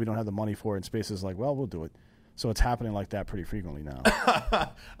like, well, we don't have the money for it. And Space is like, well, we'll do it. So it's happening like that pretty frequently now.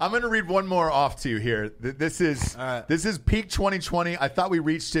 I'm going to read one more off to you here. This is peak 2020. I thought we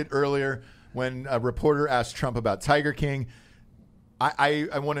reached it earlier when a reporter asked Trump about Tiger King. I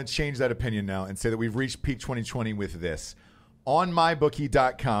want to change that opinion now and say that we've reached peak 2020 with this. On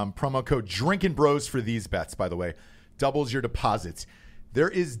mybookie.com, promo code Drinkin Bros for these bets, by the way, doubles your deposits. There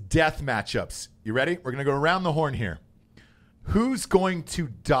is death matchups. You ready? We're going to go around the horn here. Who's going to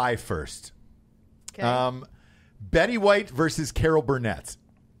die first? Okay. Betty White versus Carol Burnett.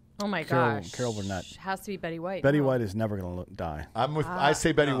 Oh my gosh. Carol Burnett. Has to be Betty White. Betty White is never going to die. I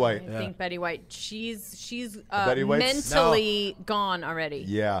say Betty White. I think Betty White. She's Betty White's- mentally gone already.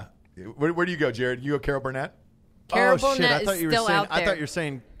 Yeah. Where do you go, Jared? You go Carol Burnett? Carol Shit! Burnett I thought is you were still saying. out there. I thought you were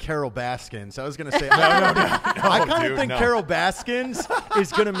saying Carol Baskins. I was going to say. No, I kind of dude, think no. Carol Baskins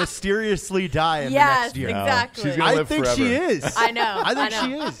is going to mysteriously die in the Yes, next year. exactly. She's gonna I live think forever. she is. I know. I think know.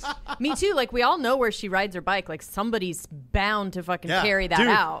 she is. Me too. Like we all know where she rides her bike. Like somebody's bound to fucking Yeah, carry that dude.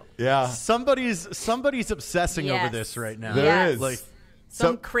 out. Yeah. Somebody's obsessing over Yes. this right now. There Yes. is. Like,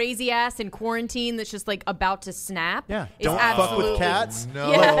 Some crazy ass in quarantine that's just like about to snap. yeah, is don't fuck with absolutely- cats.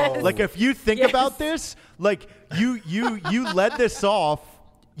 No. Yes. Like if you think Yes. about this, like you led this off.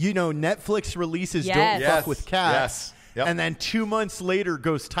 You know, Netflix releases Yes. "Don't Yes. Fuck with Cats," Yes. Yep. and then 2 months later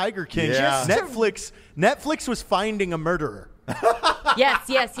goes Tiger King. Yeah. Netflix was finding a murderer. Yes.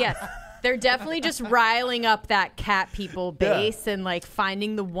 They're definitely just riling up that cat people base and like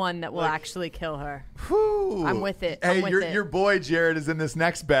finding the one that will actually kill her. Whew. I'm with it. Hey, I'm with it. your boy Jared is in this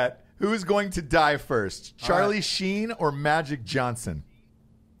next bet. Who's going to die first? Charlie Sheen or Magic Johnson?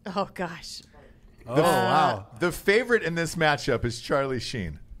 Oh gosh. Oh wow! The favorite in this matchup is Charlie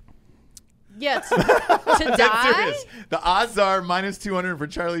Sheen. Yeah, to Dead die. serious. The odds are minus 200 for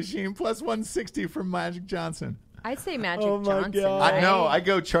Charlie Sheen, plus 160 for Magic Johnson. I'd say Magic Oh, my Johnson. God. Right? I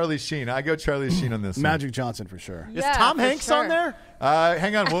go Charlie Sheen. I go Charlie Sheen on this one. Magic Johnson for sure. Is Yeah, Tom for Hanks sure. on there?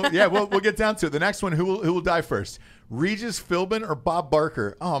 Hang on. We'll get down to it. The next one, who will die first? Regis Philbin or Bob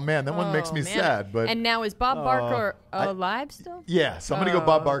Barker? Oh man, that one makes me man. sad. But and now is Bob Barker alive still? yeah, so I'm gonna go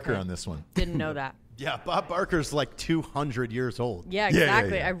Bob Barker okay. on this one. Didn't know that. Yeah, Bob Barker's like 200 years old. Yeah, Yeah,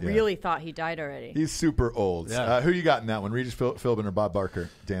 exactly. yeah, I yeah. really thought he died already. He's super old. Yeah. Who you got in that one? Regis Philbin or Bob Barker?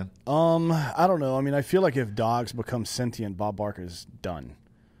 Dan? I don't know. I mean, I feel like if dogs become sentient, Bob Barker's done.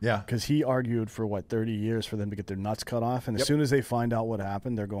 Yeah. Because he argued for 30 years for them to get their nuts cut off, and as soon as they find out what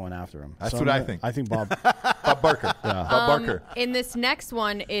happened, they're going after him. That's So what I'm I gonna- think. I think Bob. Bob Barker. Bob Barker. In this next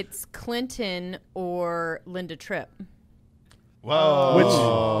one, it's Clinton or Linda Tripp.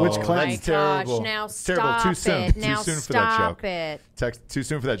 Whoa. Which My cleanse? That's terrible. gosh, now It's terrible. stop Too soon. it. Too Now soon for that stop joke. it. Too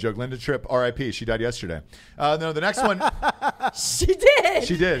soon for that joke. Linda Tripp, R.I.P. She died yesterday. No, the next one. She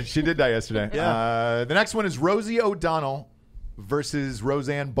did. She did die yesterday. The next one is Rosie O'Donnell versus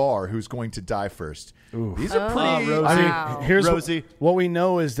Roseanne Barr, who's going to die first. These are pretty. Rosie. I mean, here's Rosie. what we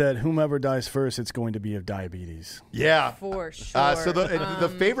know is that whomever dies first, it's going to be of diabetes. Yeah. For sure. So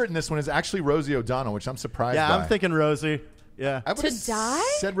the favorite in this one is actually Rosie O'Donnell, which I'm surprised by. Yeah, I'm thinking Rosie. Yeah. I would've To die?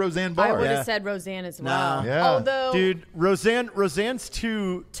 said Roseanne I Barr. would have Yeah. said Roseanne as well. Yeah. Although, Dude, Roseanne's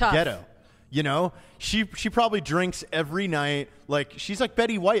too Tough. ghetto. You know, she probably drinks every night. Like she's like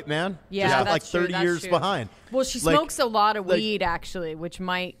Betty White, man. yeah, just that's like 30 true, that's years true. behind. Well, she Like- smokes a lot of like- weed actually, which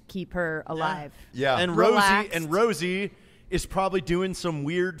might keep her alive. Yeah. And Relaxed. Rosie is probably doing some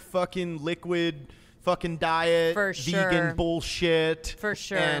weird fucking liquid fucking diet, For vegan sure. bullshit. For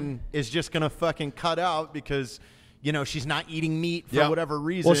sure. And is just gonna fucking cut out because she's not eating meat for Yep. whatever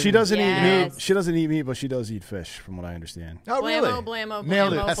reason. Well, she doesn't eat Yes. meat. She doesn't eat meat, but she does eat fish, from what I understand. Oh, really? Blammo,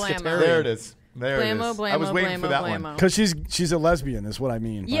 Nailed it. blammo, blammo. There it is. There Blammo, it is. blammo, I was waiting for blammo, that blammo. one. Because she's a lesbian, is what I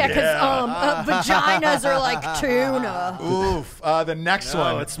mean. Yeah, because vaginas are like tuna. Oof. The next No,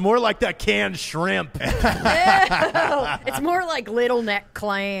 one. it's more like that canned shrimp. It's more like little neck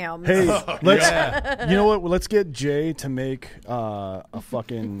clams. Hey, you know what? Let's get Jay to make a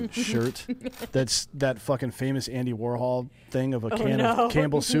fucking shirt that's that fucking famous Andy Warhol thing of a can of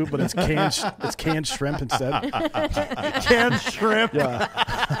Campbell's soup, but it's canned shrimp instead. Canned shrimp. Yeah.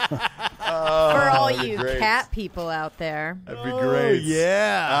 For all that'd be you great. cat people out there. That'd be great.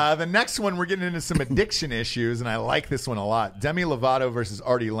 yeah. The next one, we're getting into some addiction issues, and I like this one a lot. Demi Lovato versus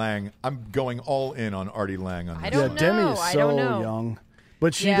Artie Lang. I'm going all in on Artie Lang on this. I don't Yeah, Demi know. is I so don't know. young.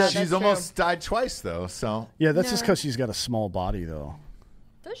 But she Yeah, does. that's She's true. almost died twice, though. So Yeah, that's just No. because she's got a small body, though.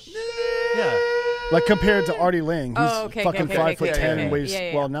 Does she? Yeah. Like compared to Artie Lang, he's Oh, okay, fucking okay, 5'10" okay, and okay. weighs.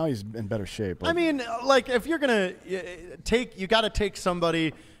 Yeah. Well, now he's in better shape. but- I mean, like if you're gonna you got to take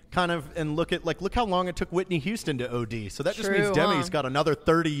somebody kind of and look how long it took Whitney Houston to OD. So that just True, means Demi's huh? got another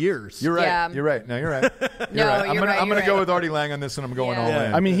 30 years. you're right. Yeah. You're right. No, you're right. No, right. you're right, I'm you're gonna go right. with Artie Lang on this one. I'm going Yeah. all Yeah.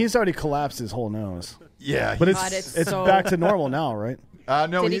 in. I mean, he's already collapsed his whole nose, yeah. but God, it's it's so- back to normal now, right?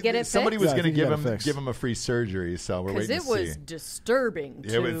 No. Did he get it somebody fixed? was Yeah, I going to think he give got it him fixed. a free surgery, so we're Because waiting it to was see. disturbing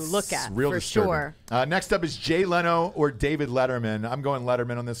to was look at, real for disturbing. sure. Next up is Jay Leno or David Letterman. I'm going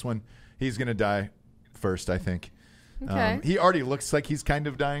Letterman on this one. He's going to die first, I think. Okay. He already looks like he's kind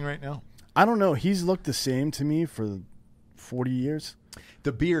of dying right now. I don't know. He's looked the same to me for 40 years.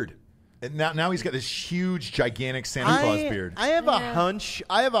 The beard. And now he's got this huge, gigantic Santa Claus beard. I have a hunch.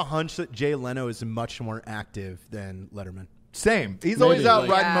 I have a hunch that Jay Leno is much more active than Letterman. Same. He's always Maybe. out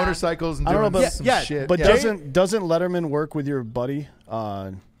riding Yeah. motorcycles and I don't doing know about- some Yeah, shit. But Yeah. doesn't Letterman work with your buddy,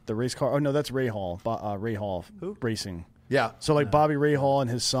 the race car? Oh no, that's Ray Hall. Ray Hall racing. Yeah. So like Bobby Ray Hall and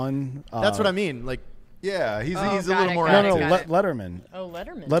his son. That's what I mean. Like, Yeah, he's Oh, a got little it, more got No, it, no, got it. Letterman. Oh,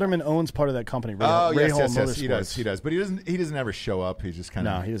 Letterman. Letterman owns part of that company. Ray, Oh, Ray yes, Hall yes, Motorsports. He does. But he doesn't ever show up. He just kind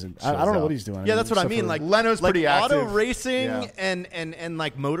of No, he doesn't. I don't know what he's doing. yeah, that's what I except mean. for- Like Leno's like pretty auto active. racing Yeah. and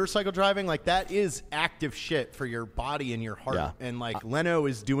like motorcycle driving. Like that is active shit for your body and your heart. Yeah. And like Leno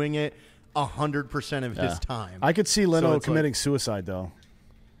is doing it 100% of Yeah. his time. I could see Leno it's committing suicide though.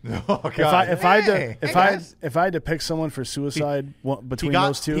 Oh God! If I Hey, had to pick someone for suicide between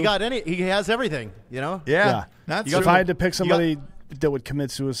those two, He has everything. You know. yeah, that's if true. I had to pick somebody that would commit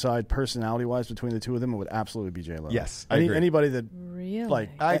suicide personality-wise between the two of them, it would absolutely be J Lo. Yes, I agree. Anybody that Really? like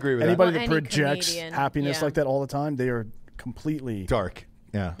I agree with that. anybody Well, that any projects comedian, happiness yeah. like that all the time, they are completely dark.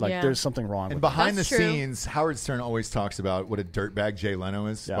 Yeah. like Yeah. there's something wrong And with behind That's the true. scenes, Howard Stern always talks about what a dirtbag Jay Leno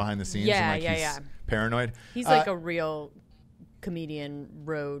is Yeah. behind the scenes. Yeah, and like yeah, he's yeah. paranoid. He's like a real comedian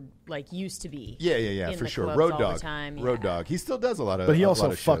road, like used to be. Yeah, in for the sure. clubs Road all dog. the time, Road yeah. dog. He still does a lot of But he a also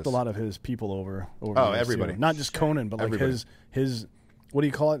lot of fucked shows. a lot of his people over Oh, the years, everybody. too. Not just Conan, but like Everybody. his what do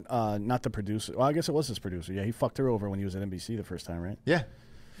you call it? Not the producer. Well, I guess it was his producer. Yeah, he fucked her over when he was at NBC the first time, right? Yeah.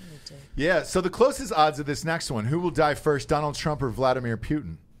 Yeah, so the closest odds of this next one, who will die first, Donald Trump or Vladimir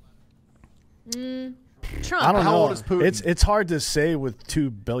Putin? Trump. I don't How know. old is Putin? It's hard to say with two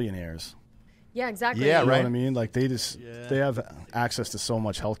billionaires. Yeah, exactly. Yeah, You know right. what I mean? Like they have access to so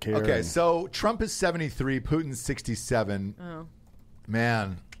much healthcare. Okay, and- so Trump is 73, Putin's 67. Oh.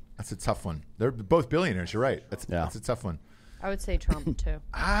 Man, that's a tough one. They're both billionaires, you're right. That's a tough one. I would say Trump too.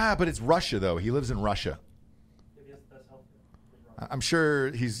 But it's Russia, though. He lives in Russia. I'm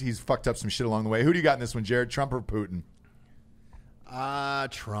sure he's fucked up some shit along the way. Who do you got in this one, Jared? Trump or Putin?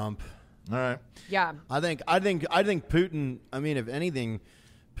 Trump. All right. Yeah. I think Putin. I mean, if anything,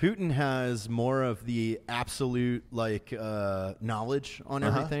 Putin has more of the absolute like knowledge on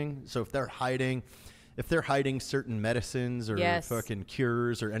everything. So if they're hiding, if they're hiding certain medicines or fucking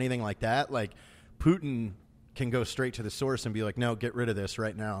cures or anything like that, like Putin can go straight to the source and be like, no, get rid of this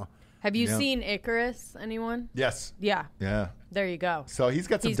right now. Have you seen Icarus? Anyone? Yes. Yeah. Yeah. There you go. So he's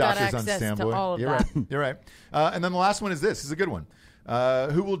got some He's got doctors on access to standby. all of You're that. right. You're right. And then the last one is this. This is a good one.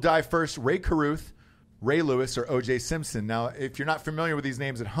 Who will die first? Ray Caruth, Ray Lewis, or O.J. Simpson? Now, if you're not familiar with these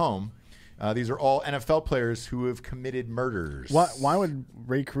names at home, these are all NFL players who have committed murders. Why would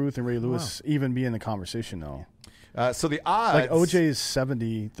Ray Caruth and Ray Lewis even be in the conversation, though? So the odds... Like O.J. is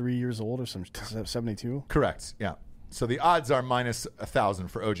 73 years old or some 72? Correct, yeah. So the odds are minus 1,000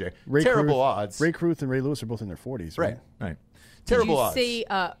 for O.J. Ray Terrible Caruth, odds. Ray Caruth and Ray Lewis are both in their 40s, right? Right. Terrible odds. Did you see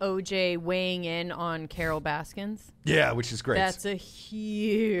OJ weighing in on Carol Baskins? Yeah, which is great. That's a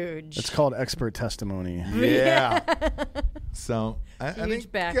huge... It's called expert testimony. Yeah. So I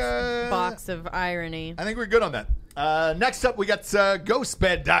huge think, box of irony. I think we're good on that. Next up, we got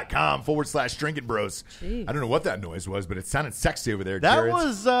ghostbed.com/Drinkin Bros. Jeez. I don't know what that noise was, but it sounded sexy over there, That Jared.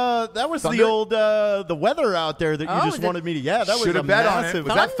 was Thunder? the old the weather out there that you just wanted me to. Yeah, that was Should a have bet on it. massive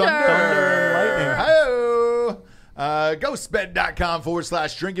Was that thunder? Thunder and lightning. Hi-oh.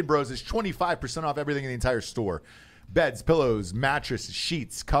 Ghostbed.com/Drinkin Bros is 25% off everything in the entire store. Beds, pillows, mattresses,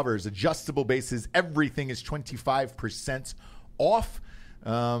 sheets, covers, adjustable bases, everything is 25% off.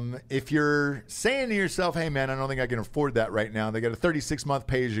 If you're saying to yourself, hey, man, I don't think I can afford that right now, they got a 36-month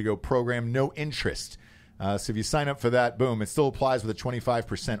pay-as-you-go program, no interest. So if you sign up for that, boom, it still applies with a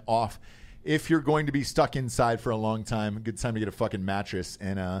 25% off. If you're going to be stuck inside for a long time, a good time to get a fucking mattress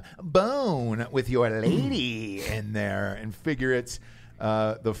and a bone with your lady in there and figure it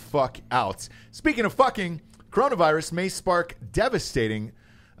the fuck out. Speaking of fucking, coronavirus may spark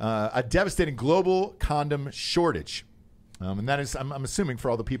a devastating global condom shortage. And that is, I'm assuming, for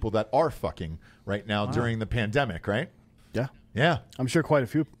all the people that are fucking right now during the pandemic, right? Yeah. Yeah. I'm sure quite a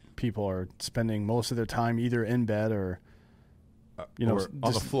few people are spending most of their time either in bed or, Or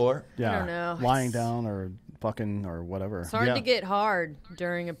on the floor. Yeah. I don't know. Lying down or fucking or whatever. It's hard Yeah. to get hard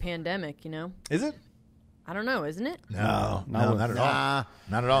during a pandemic, you know? Is it? I don't know, isn't it? No, not at all.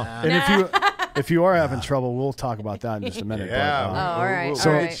 Not at all. And if you are having trouble, we'll talk about that in just a minute. Yeah. But, all right. So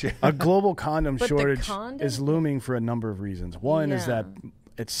all right. a global condom But the shortage condom? is looming for a number of reasons. One is Yeah. that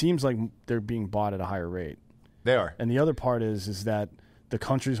it seems like they're being bought at a higher rate. They are. And the other part is that the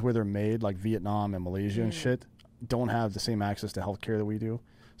countries where they're made, like Vietnam and Malaysia and shit, don't have the same access to healthcare that we do.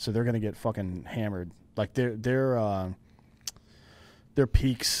 So they're going to get fucking hammered. Like their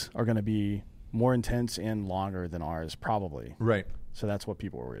peaks are going to be more intense and longer than ours, probably. Right. So that's what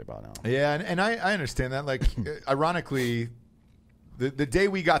people are worried about now. Yeah, and I understand that. Like, ironically, the day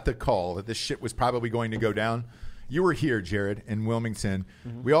we got the call that this shit was probably going to go down, you were here, Jared, in Wilmington.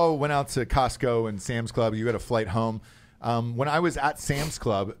 Mm-hmm. We all went out to Costco and Sam's Club. You had a flight home. When I was at Sam's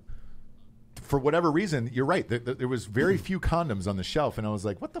Club, for whatever reason, you're right. There was very few condoms on the shelf, and I was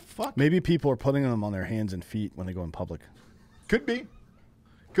like, what the fuck? Maybe people are putting them on their hands and feet when they go in public. Could be.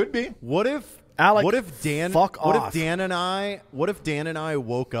 What if Alec, what if Dan and I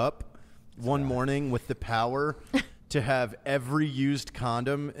woke up one morning with the power to have every used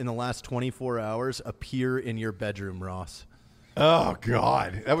condom in the last 24 hours appear in your bedroom, Ross? Oh,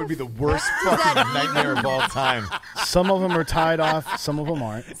 God. That would be the worst fucking nightmare of all time. Some of them are tied off. Some of them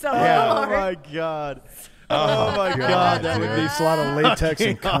aren't. So Oh, my God. Oh, my God. That would be It's a lot of latex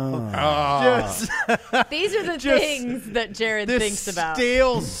and cum. just these are the Just things that Jared this thinks about.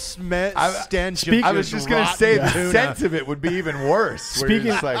 stale stench of I was just going to rotten say the tuna. scent of it would be even worse. where you're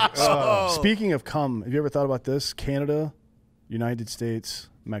just like, oh. Speaking of cum, have you ever thought about this? Canada, United States,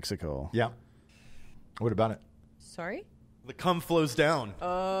 Mexico. Yeah. What about it? Sorry? The cum flows down.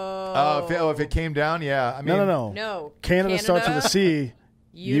 If it came down, yeah. I mean, No. Canada starts with a C.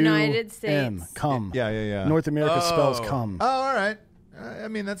 United U-M, States. cum. Yeah. North America spells cum. Oh, all right. I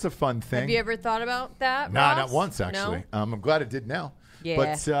mean, that's a fun thing. Have you ever thought about that, Nah, Ross? not once, actually. No? I'm glad it did now. Yeah.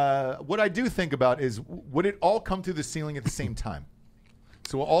 But what I do think about is, would it all come through the ceiling at the same time?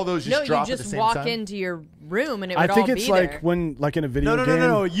 So will all those just drop you at the just same walk time? into your room and it would I think all it's be like there. when, like in a video game.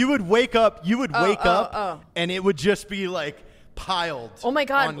 No. You would wake up. oh. And it would just be like piled. Oh my on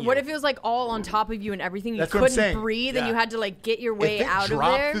God! you. What if it was like all on top of you and everything? You That's what I'm couldn't saying. breathe, Yeah. and you had to like get your way If it out of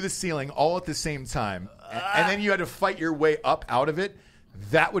dropped there. through the ceiling all at the same time, and then you had to fight your way up out of it,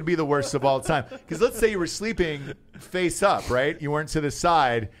 that would be the worst of all time. Because let's say you were sleeping face up, right? You weren't to the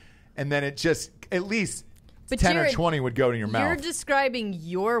side, and then it just at least But 10 Jared, or 20 would go to your You're mouth. describing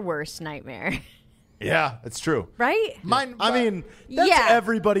your worst nightmare, Yeah, that's true. right? Mine. I mean, that's Yeah.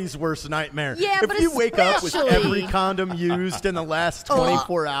 everybody's worst nightmare. Yeah, if but you wake up with especially- every condom used in the last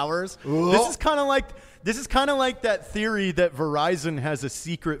 24 hours, this is kind of like This is kind of like that theory that Verizon has a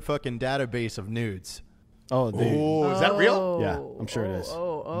secret fucking database of nudes. Oh, is that real? Yeah, I'm sure it is.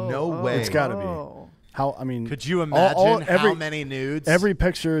 No way. It's got to be. How? I mean, Could you imagine how many nudes? Every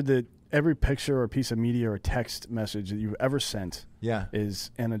picture or piece of media or text message that you've ever sent,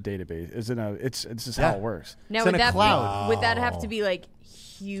 is in a database. It's just how it works. Now it's in a cloud. Would that have to be like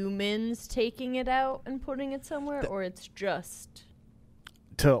humans taking it out and putting it somewhere, or it's just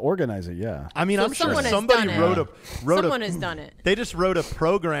to organize it? Yeah. I mean, So I'm sure someone has somebody done wrote it. a Someone has done it. They just wrote a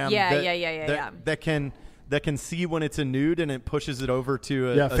program. That can see when it's a nude and it pushes it over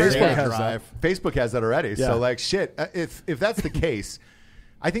to a Facebook has drive. that. Facebook has that already. Yeah. So like shit, if that's the case,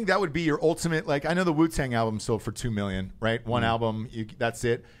 I think that would be your ultimate. Like I know the Wu-Tang album sold for $2 million, right? One album, that's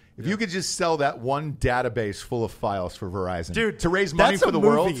it. If you could just sell that one database full of files for Verizon, dude, to raise money for the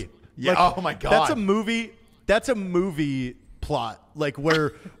world. Yeah. Like, oh my god. That's a movie plot. Like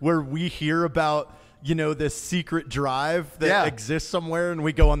where we hear about this secret drive that exists somewhere and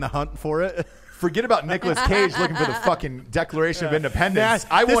we go on the hunt for it. Forget about Nicolas Cage looking for the fucking Declaration of Independence.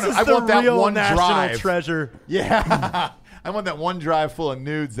 I This want is that real one national drive. treasure. Yeah. I want that one drive full of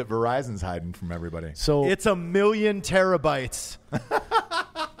nudes that Verizon's hiding from everybody. So It's 1,000,000 terabytes.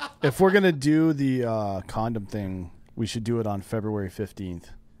 if we're gonna do the condom thing, we should do it on February 15th,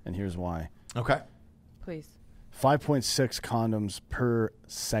 and here's why. Okay. please? 5.6 condoms per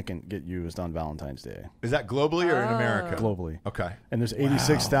second get used on Valentine's Day Is that globally or in America? globally. Okay. And there's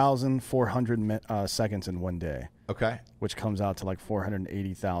 86,400 seconds in one day, Okay. which comes out to like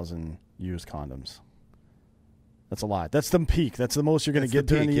 480,000 used condoms. That's a lot. That's the peak. That's the most you're going to get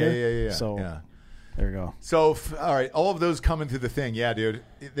during the year. Yeah. So yeah. there you go. So, all right, all of those come into the thing. Yeah, dude.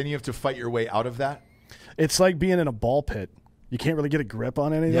 Then you have to fight your way out of that. It's like being in a ball pit. You can't really get a grip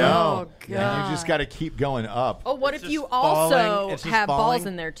on anything. No. Oh, Yeah, you just got to keep going up. Oh, what It's if you just also falling. It's just have falling. balls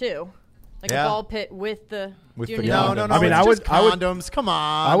in there too? Like Yeah. a ball pit with the. With do you the know? condom. No. I mean, it's I would- just I would- condoms. Come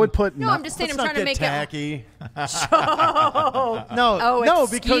on. I would put. No, I'm just saying. Let's I'm not trying to get make tacky. it. No, Oh, no,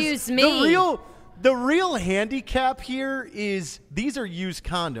 excuse because me. the real handicap here is these are used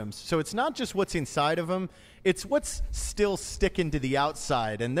condoms, so it's not just what's inside of them; it's what's still sticking to the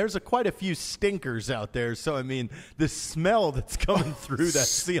outside. And there's quite a few stinkers out there. So I mean, the smell that's coming through that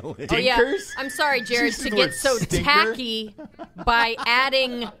ceiling. Oh, yeah. Stinkers? I'm sorry, Jared, Just to the get word so stinker? tacky by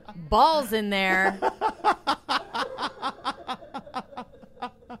adding balls in there.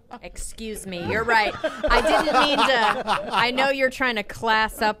 Excuse me, you're right. I didn't mean to. I know you're trying to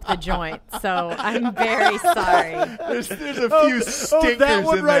class up the joint, so I'm very sorry. There's a few stinkers that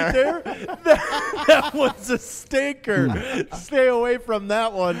one in right there. there. That one's a stinker. Stay away from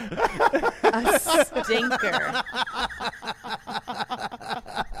that one. A stinker.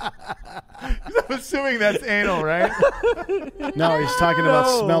 I'm assuming that's anal, right? No, he's talking about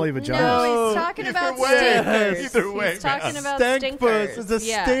smelly vaginas. No, he's talking about way. stinkers. Either way, He's talking man. about Stank puss stinkers. is a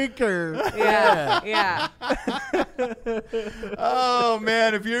stinker. Yeah. Oh,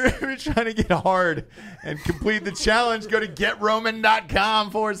 man. If you're trying to get hard and complete the challenge, go to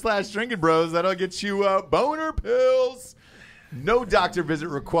GetRoman.com/Drinkin Bros. That'll get you boner pills. No doctor visit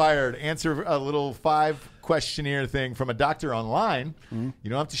required. Answer a little 5-questionnaire thing from a doctor online. You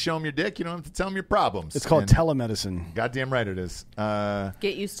don't have to show them your dick. You don't have to tell them your problems. It's called And telemedicine. goddamn right it is.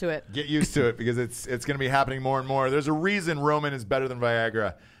 Get used to it. Get used to it because it's going to be happening more and more. There's a reason Roman is better than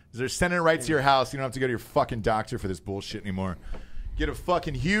Viagra. They're sending it right to your house. You don't have to go to your fucking doctor for this bullshit anymore. Get a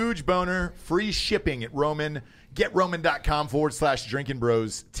fucking huge boner, free shipping at Roman. GetRoman.com/Drinkin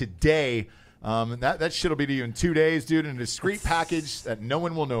Bros today. That shit'll be to you in 2 days, dude, in a discreet package that no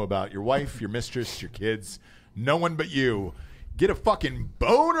one will know about. Your wife, your mistress, your kids, no one but you. Get a fucking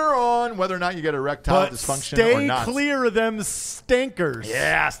boner on, whether or not you get erectile But dysfunction stay or not. clear of them stinkers.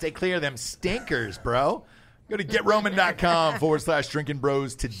 Yeah, stay clear of them stinkers, bro. Go to GetRoman.com/Drinkin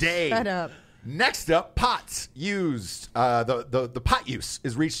Bros today. Shut up. Next up, pots used. The pot use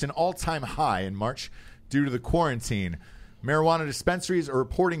is reached an all-time high in March due to the quarantine. Marijuana dispensaries are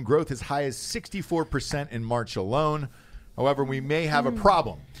reporting growth as high as 64% in March alone. However, we may have a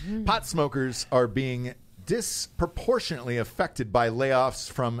problem. Pot smokers are being disproportionately affected by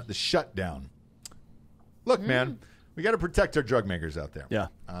layoffs from the shutdown. Look, man, we got to protect our drug makers out there. Yeah.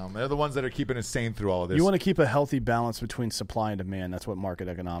 They're the ones that are keeping us sane through all of this. You want to keep a healthy balance between supply and demand. That's what market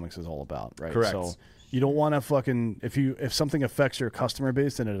economics is all about, right? Correct. So you don't want to fucking if something affects your customer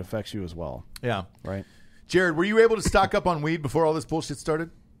base, then it affects you as well, Yeah. right? Jared, were you able to stock up on weed before all this bullshit started?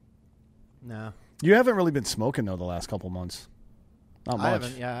 No. You haven't really been smoking though the last couple months. Not much. I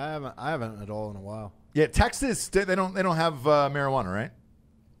haven't. Yeah, I haven't at all in a while. Yeah, Texas, they don't have marijuana, right?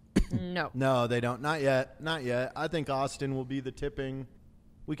 No. No, they don't. Not yet. Not yet. I think Austin will be the tipping.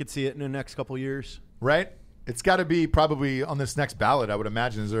 We could see it in the next couple years. right? It's got to be probably on this next ballot, I would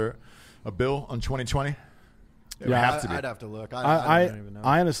imagine. Is there a bill on 2020? It would have to be. I'd have to look. I don't even know.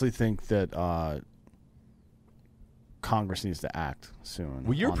 I honestly think that Congress needs to act soon.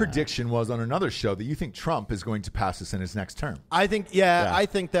 Well, your on prediction was on another show that you think Trump is going to pass this in his next term. I think, I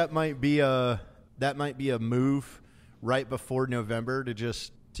think that might be a move right before November to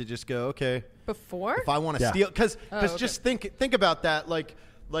just go, okay, Before? if I want to steal, because okay. just think about that, like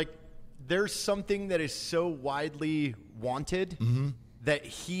there's something that is so widely wanted that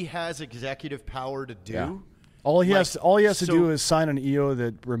he has executive power to do. Yeah. All he has to do is sign an EO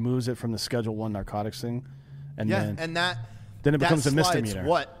that removes it from the Schedule 1 narcotics thing. And then it becomes a misdemeanor.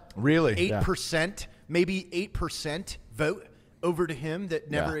 What? Really? 8%, maybe 8% vote over to him that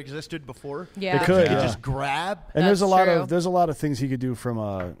never existed before. Yeah. It could, He could just grab. And That's true. there's a lot of things he could do from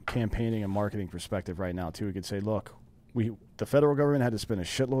a campaigning and marketing perspective right now too. He could say, look, the federal government had to spend a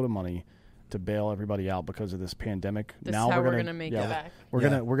shitload of money to bail everybody out because of this pandemic. This now is how we're gonna gonna make it back.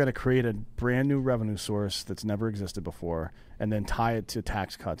 We're gonna create a brand new revenue source that's never existed before, and then tie it to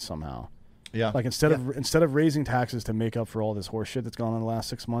tax cuts somehow. Yeah. Like instead of raising taxes to make up for all this horse shit that's gone on in the last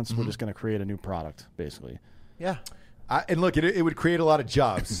 6 months, we're just going to create a new product, basically. Yeah. And look, it would create a lot of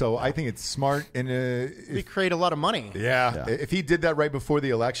jobs. So I think it's smart. And We create a lot of money. yeah, if he did that right before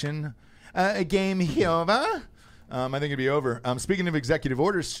the election, game over. I think it'd be over. Speaking of executive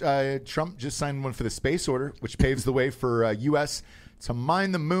orders, Trump just signed one for the space order, which paves the way for U.S. to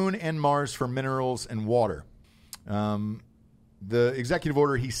mine the moon and Mars for minerals and water. The executive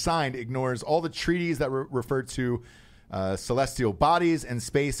order he signed ignores all the treaties that refer to celestial bodies and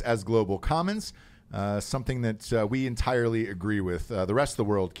space as global commons, something that we entirely agree with. The rest of the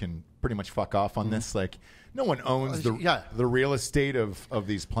world can pretty much fuck off on this. Like, no one owns the real estate of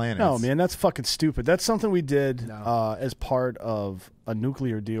these planets. No, man, that's fucking stupid. That's something we did as part of a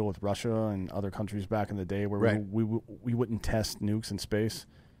nuclear deal with Russia and other countries back in the day where we wouldn't test nukes in space.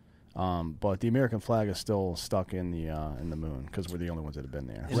 But the American flag is still stuck in the moon because we're the only ones that have been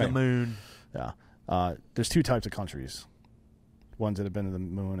there. In the moon. Yeah. There's two types of countries: ones that have been to the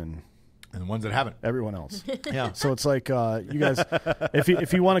moon and ones that haven't. everyone else. Yeah. So it's like you guys,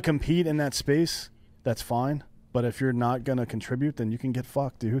 if you want to compete in that space, that's fine. But if you're not gonna contribute, then you can get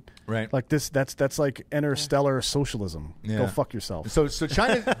fucked, dude. Right. Like this. That's like interstellar socialism. Yeah. Go fuck yourself. So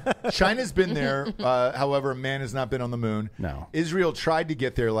China's been there. However, man has not been on the moon. No. Israel tried to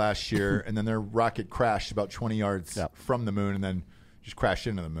get there last year, and then their rocket crashed about 20 yards from the moon, and then just crashed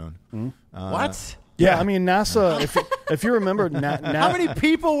into the moon. What? Yeah, I mean NASA. if you remember, How many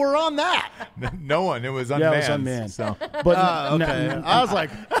people were on that? No one. It was unmanned. Yeah, it was unmanned. So. But Okay. I was like,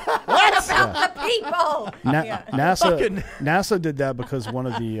 what? About the people. NASA did that because one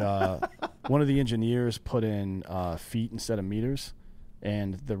of the engineers put in feet instead of meters,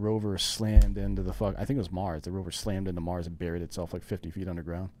 and the rover slammed into I think it was Mars. The rover slammed into Mars and buried itself like 50 feet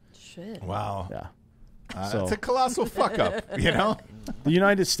underground. Shit. Wow. Yeah. It's a colossal fuck up, you know? The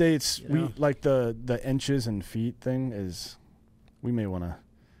United States, we like the inches and feet thing is, we may want to.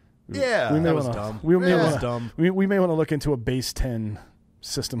 Yeah, we may that was wanna, dumb. We may That was wanna, dumb. We may want to look into a base 10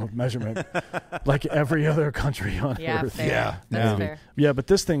 system of measurement, like every other country on Yeah, Earth. fair. That's fair. Yeah, but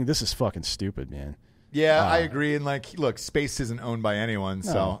this is fucking stupid, man. Yeah, I agree. And like, look, space isn't owned by anyone,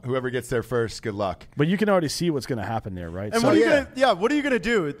 so whoever gets there first, good luck. But you can already see what's going to happen there, right? And So- what are you gonna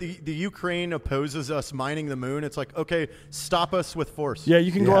do? The Ukraine opposes us mining the moon. It's like, okay, stop us with force. Yeah,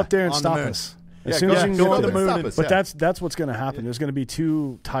 you can go up there and on the stop moon. us. Yeah, As soon go- as you can go go up on the there and moon. stop us, But yeah. that's what's going to happen. There's going to be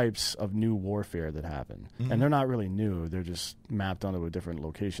two types of new warfare that happen. And they're not really new. They're just mapped onto a different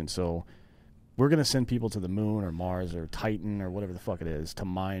location. So we're going to send people to the moon or Mars or Titan or whatever the fuck it is to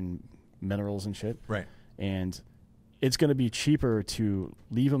mine minerals and shit. Right. And it's going to be cheaper to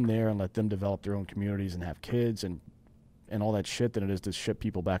leave them there and let them develop their own communities and have kids and all that shit than it is to ship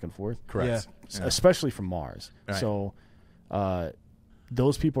people back and forth. Correct. Yeah. Especially from Mars. Right. So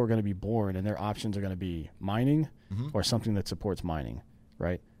those people are going to be born and their options are going to be mining or something that supports mining,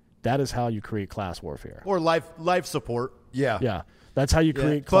 right? That is how you create class warfare. Or life support. Yeah. Yeah. That's how you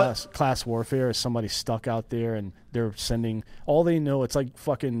create but- class warfare. Is somebody stuck out there and they're sending all they know. It's like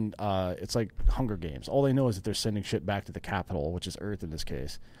fucking. It's like Hunger Games. All they know is that they're sending shit back to the capital, which is Earth in this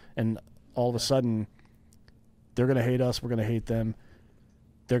case. And all of a sudden, they're gonna hate us. We're gonna hate them.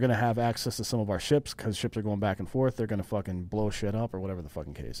 They're gonna have access to some of our ships because ships are going back and forth. They're gonna fucking blow shit up or whatever the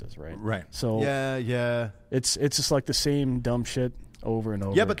fucking case is, right? Right. So Yeah. it's just like the same dumb shit over and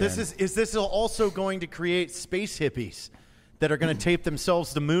over. Yeah, but again. is this also going to create space hippies that are going to tape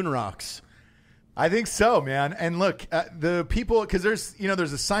themselves to moon rocks? I think so, man. And look, the people, because there's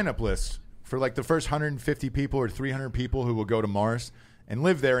a sign up list for like the first 150 people or 300 people who will go to Mars. and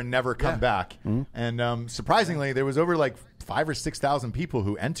live there and never come back. And surprisingly, there was over like 5,000 or 6,000 people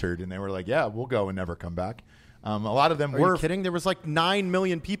who entered, and they were like, "Yeah, we'll go and never come back." A lot of them were. Are you kidding? There was like 9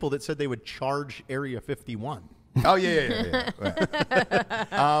 million people that said they would charge Area 51. Oh yeah.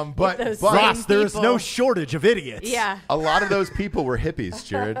 But Ross, there is people. no shortage of idiots. Yeah. a lot of those people were hippies,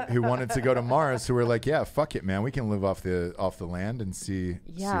 Jared, who wanted to go to Mars, who were like, "Yeah, fuck it, man. We can live off the land and see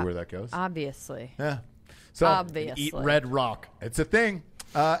where that goes." Obviously. Yeah. So Obviously. Eat red rock. it's a thing.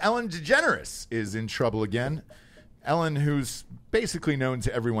 Ellen Degeneres is in trouble again. Ellen, who's basically known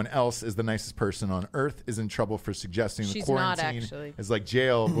to everyone else as the nicest person on earth, is in trouble for suggesting She's the not, quarantine actually. is like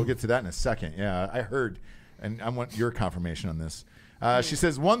jail. We'll get to that in a second. Yeah, I heard, and I want your confirmation on this. She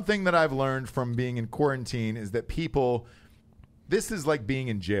says, one thing that I've learned from being in quarantine is that this is like being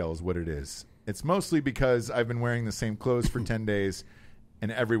in jail is what it is. It's mostly because I've been wearing the same clothes for 10 days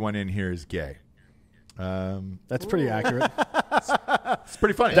and everyone in here is gay. That's pretty accurate. It's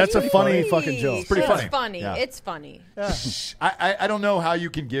pretty funny. That's a funny fucking joke. It's pretty funny. It's funny. Yeah. It's funny. I don't know how you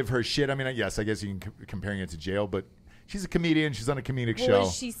can give her shit. I mean, yes, I guess you can comparing it to jail, but she's a comedian. She's on a comedic show. Well,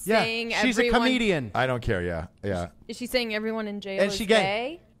 is she saying She's everyone, a comedian. I don't care. Yeah. Is she saying everyone in jail And is she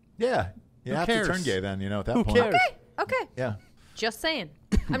gay? Yeah. You Who have cares? to turn gay then, at that Who point. cares? Okay. Yeah. Just saying.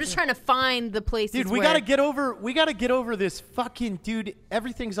 I'm just trying to find the places. Dude, we where... gotta get over this fucking dude.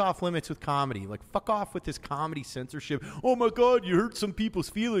 Everything's off limits with comedy. Like, fuck off with this comedy censorship. Oh my God, you hurt some people's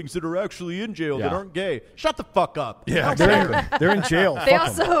feelings that are actually in jail that Yeah. aren't gay. Shut the fuck up. Yeah, They're in jail. They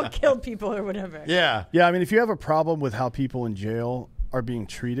Fuck 'em. also killed people or whatever. Yeah. Yeah, I mean, if you have a problem with how people in jail are being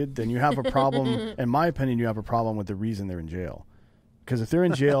treated, then you have a problem. In my opinion, you have a problem with the reason they're in jail. Because if they're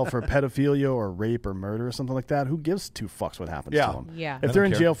in jail for pedophilia or rape or murder or something like that, who gives two fucks what happens to them? Yeah. If I they're don't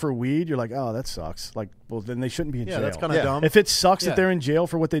in care. jail for weed, you're like, oh, that sucks. Like, well, then they shouldn't be in Yeah, jail. that's kind of Yeah. dumb. If it sucks Yeah. that they're in jail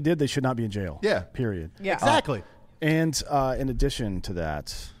for what they did, they should not be in jail. Yeah. Period. Yeah. Exactly. And in addition to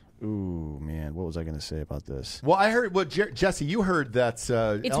that, ooh, man, what was I going to say about this? Well, I heard Jesse, you heard that It's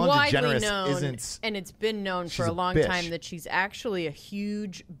Ellen widely DeGeneres known, isn't. and it's been known she's for a a long bitch. time that she's actually a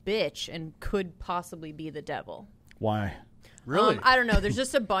huge bitch and could possibly be the devil. Why? Really? I don't know. There's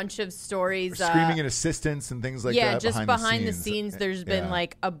just a bunch of stories. Screaming at assistants and things like yeah, that. just behind the scenes. There's been Yeah.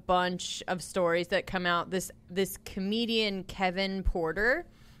 like a bunch of stories that come out. This comedian Kevin Porter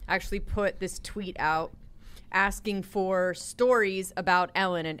actually put this tweet out asking for stories about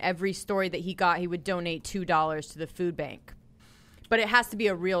Ellen, and every story that he got, he would donate $2 to the food bank. But it has to be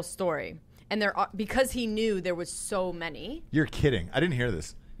a real story, and because he knew there was so many. You're kidding. I didn't hear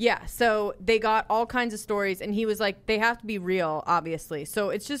this. Yeah, so they got all kinds of stories, and he was like, they have to be real, obviously.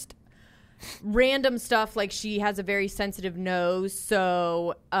 So it's just random stuff, like she has a very sensitive nose,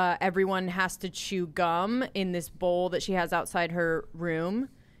 so everyone has to chew gum in this bowl that she has outside her room.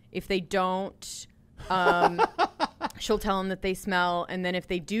 If they don't, she'll tell them that they smell, and then if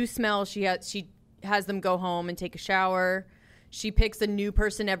they do smell, she has them go home and take a shower. She picks a new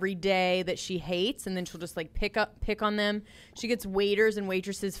person every day that she hates, and then she'll just like pick on them. She gets waiters and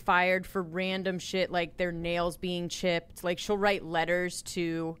waitresses fired for random shit, like their nails being chipped. Like, she'll write letters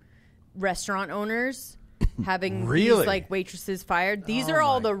to restaurant owners having Really? these like waitresses fired. These are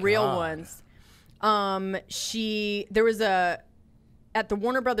all the real ones. There was at the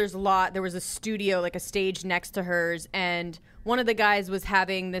Warner Brothers lot, there was a studio, like a stage next to hers, and one of the guys was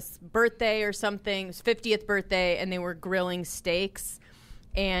having this birthday or something, his 50th birthday, and they were grilling steaks,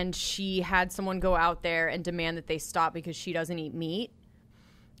 and she had someone go out there and demand that they stop because she doesn't eat meat.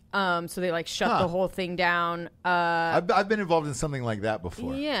 So they like shut the whole thing down. I've been involved in something like that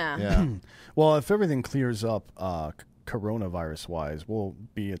before. Yeah. Yeah. Well, if everything clears up coronavirus-wise, we'll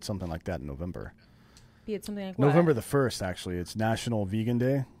be at something like that in November. Be it something like November what? the 1st, actually. It's National Vegan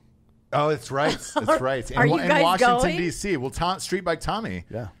Day. Oh, that's right. That's right. Are you in guys Washington, going? D.C. Well, Street by Tommy.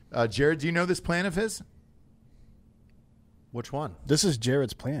 Yeah. Jared, do you know this plan of his? Which one? This is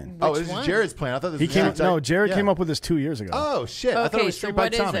Jared's plan. Oh, Which this one? is Jared's plan. I thought this He was came. Jared's- No, Jared Yeah. came up with this 2 years ago. Oh, shit. I thought it Okay, was so Street by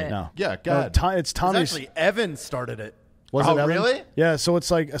what is Tommy. it? No. Yeah, go No, ahead. it's It's Tommy's. actually Evan started it. Was Oh, it Evan? really? Yeah. So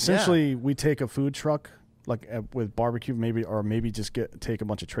it's like essentially we take a food truck, like with barbecue, maybe just take a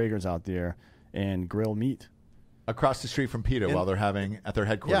bunch of Traegers out there and grill meat. Across the street from PETA while they're having at their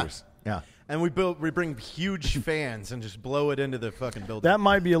headquarters. Yeah. And we bring huge fans and just blow it into the fucking building. That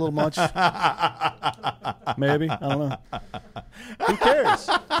might be a little much. Maybe, I don't know. Who cares?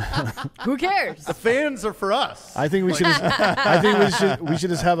 Who cares? The fans are for us. I think we should. I think we should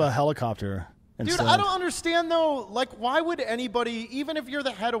just have a helicopter. Dude, instead. I don't understand though. Like, why would anybody, even if you're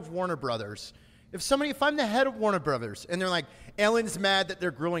the head of Warner Brothers, if I'm the head of Warner Brothers and they're like, Ellen's mad that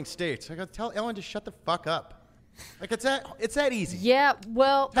they're grilling steaks, I gotta tell Ellen to shut the fuck up. Like it's that easy. Yeah,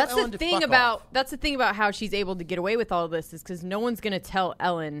 well, that's Ellen the to thing fuck about how she's able to get away with all of this is because no one's going to tell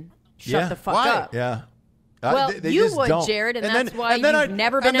Ellen shut the fuck up. Yeah. Well, they you just would, don't. Jared, and And that's why you've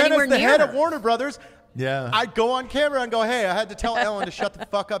never been and then anywhere as the near head her. of Warner Brothers, Yeah. I'd go on camera and go, "Hey, I had to tell Ellen to shut the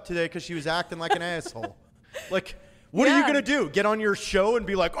fuck up today because she was acting like an asshole." Like, what are you gonna do? Get on your show and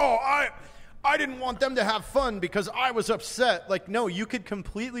be like, "Oh, I didn't want them to have fun because I was upset." Like, no, you could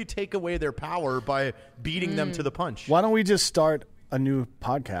completely take away their power by beating them to the punch. Why don't we just start a new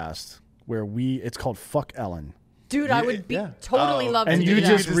podcast where it's called Fuck Ellen? Dude, I would totally love to and do you that.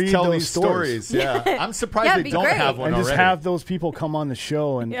 just just read tell those these stories. Yeah. I'm surprised Yeah, they it'd be don't great. have one And already. just have those people come on the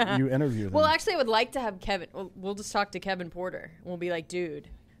show and you interview them. Well, actually, I would like to have Kevin. We'll just talk to Kevin Porter. We'll be like, dude,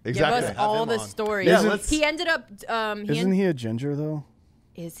 Exactly. give Have us all him the on. stories. Yeah, let's- he ended up. Isn't he a ginger, though?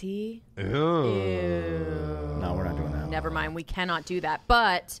 Is he? Ew. No, we're not doing that. Never mind. We cannot do that.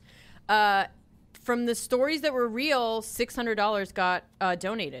 But from the stories that were real, $600 got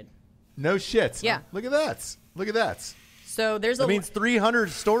donated. No shit. Yeah. Look at that. Look at that. So there's That a. means 300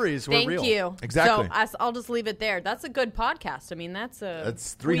 stories were Thank real. you. Exactly. So I'll just leave it there. That's a good podcast. I mean, that's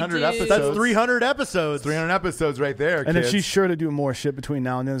 300 we do- episodes. That's 300 episodes. 300 episodes right there, And then kids. she's sure to do more shit between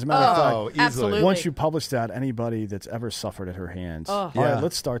now and then. As a matter of Oh, fact, easily. Absolutely. once you publish that, anybody that's ever suffered at her hands. All Yeah. right,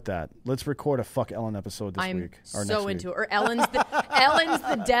 let's start that. Let's record a Fuck Ellen episode this I'm week. Or so next into week. it. Or Ellen's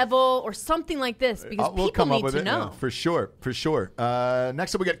the devil or something like this because We'll people come up need with to it. know. Yeah, for sure. For sure.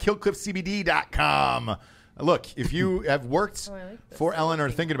 Next up, we got KillcliffCBD.com. Look, if you have worked I like this. for Ellen or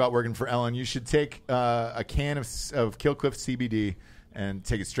thinking about working for Ellen, you should take a can of Killcliff CBD and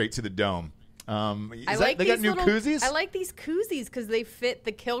take it straight to the dome. They got new koozies? I like these koozies because they fit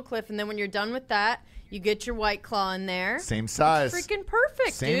the Killcliff, and then when you're done with that, you get your White Claw in there. Same size. Freaking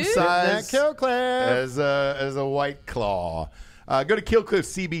perfect, Same dude. size That Killcliff. as a White Claw. Go to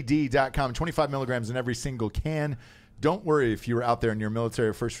KillcliffCBD.com. 25 milligrams in every single can. Don't worry if you were out there and you're a military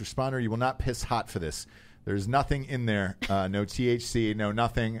or first responder. You will not piss hot for this. There's nothing in there. No THC, no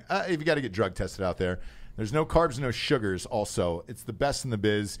nothing. If you got to get drug tested out there. There's no carbs, no sugars also. It's the best in the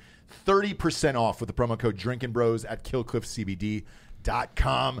biz. 30% off with the promo code Drinkin Bros at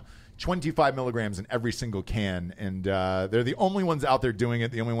KillcliffCBD.com. 25 milligrams in every single can. And they're the only ones out there doing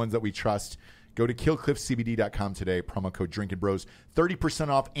it, the only ones that we trust. Go to KillcliffCBD.com today. Promo code Drinkin Bros. 30%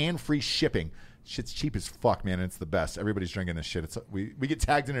 off and free shipping. Shit's cheap as fuck, man. And it's the best. Everybody's drinking this shit. We get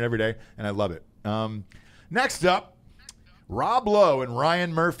tagged in it every day, and I love it. Next up, Rob Lowe and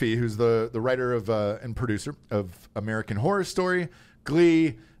Ryan Murphy, who's the writer of and producer of American Horror Story,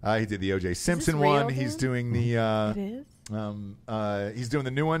 Glee. He did the O.J. Simpson real, one. dude? He's doing the It is? he's doing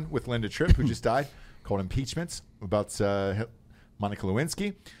the new one with Linda Tripp, who just died, called Impeachments, about Monica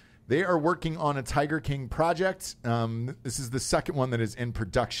Lewinsky. They are working on a Tiger King project. This is the second one that is in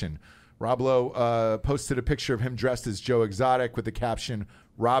production. Rob Lowe posted a picture of him dressed as Joe Exotic with the caption,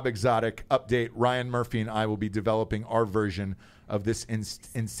 Rob Exotic, update, Ryan Murphy and I will be developing our version of this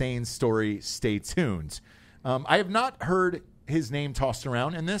insane story. Stay tuned. I have not heard his name tossed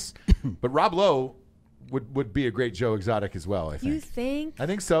around in this, but Rob Lowe would be a great Joe Exotic as well, I think. You think? I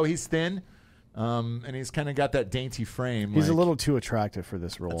think so. He's thin, and he's kind of got that dainty frame. He's a like- little too attractive for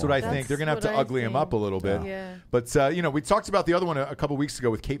this role. That's what I That's think. They're going to have to what I ugly him think. up a little bit. Yeah. But, we talked about the other one a couple weeks ago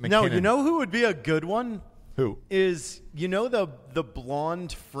with Kate McKinnon. No, you know who would be a good one? Who? Is, the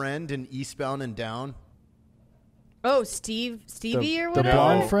blonde friend in Eastbound and Down? Oh, Stevie or The whatever?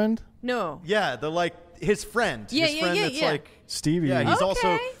 blonde friend? No. Yeah, his friend. Yeah, his yeah, friend yeah, that's yeah. like Stevie. Yeah, he's Okay.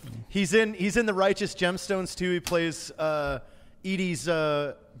 also he's in the Righteous Gemstones too. He plays Edie's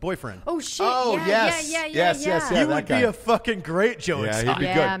boyfriend. Oh, shit. Oh, yeah, yes. Yeah. Yes. he that would guy. be a fucking great Joe Yeah, Exotic. he'd be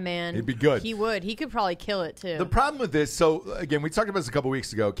Yeah, good. man. He'd be good. He would. He could probably kill it, too. The problem with this, so again, we talked about this a couple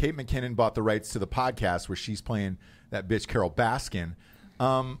weeks ago. Kate McKinnon bought the rights to the podcast where she's playing that bitch Carol Baskin.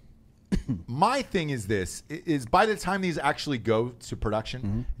 My thing is this, is by the time these actually go to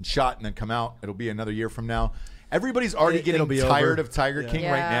production and shot and then come out, it'll be another year from now. Everybody's already It'll getting be tired over. of Tiger King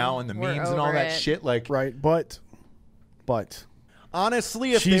right Yeah, now and the we're memes and all over that it. shit. Like, Right, but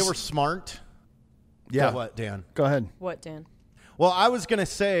Honestly, if they She's- were smart, yeah. What, Dan? go ahead. What, Dan? Well, I was gonna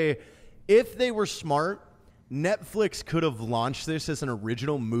say, if they were smart, Netflix could have launched this as an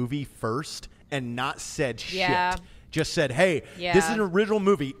original movie first and not said Yeah. shit. Just said, hey, Yeah. this is an original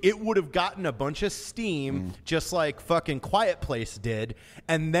movie. It would have gotten a bunch of steam, just like fucking Quiet Place did.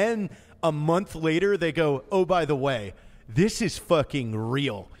 And then a month later, they go, oh, by the way, this is fucking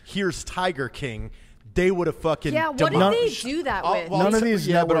real. Here's Tiger King. They would have fucking Yeah, what did demolished. they do that I'll- with? well, None I'll of t- these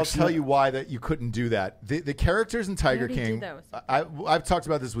Yeah, but I'll networks tell know- you why that you couldn't do that. The characters in Tiger already did King. that with- I've talked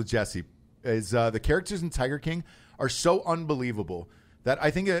about this with Jesse. Is the characters in Tiger King are so unbelievable that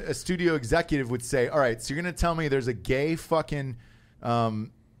I think a studio executive would say, all right, so you're going to tell me there's a gay fucking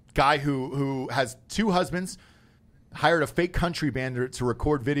guy who has 2 husbands, hired a fake country band to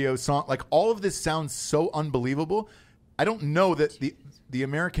record video song. Like, all of this sounds so unbelievable. I don't know that the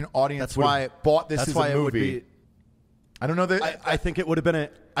American audience would have bought this as a movie. I don't know that. I think it would have been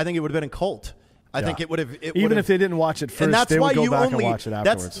a cult. I think it would have. Even if they didn't watch it first, and that's they why would go you back only, and watch it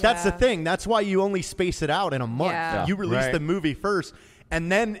afterwards. That's the thing. That's why you only space it out in a month. Yeah. You release Right. the movie first,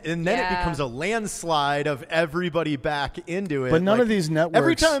 and then it becomes a landslide of everybody back into it. But none of these networks.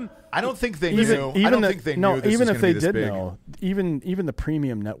 Every time. I don't think they knew. I don't think they knew this even was if gonna they be this did big. know, even the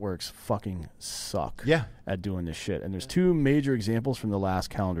premium networks fucking suck. Yeah. At doing this shit. And there's 2 major examples from the last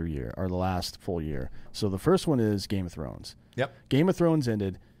calendar year or the last full year. So the first one is Game of Thrones. Yep. Game of Thrones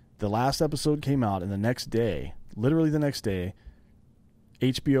ended. The last episode came out, and the next day, literally the next day,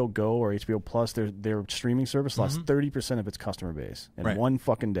 HBO Go or HBO Plus, their streaming service lost 30% of its customer base in Right. one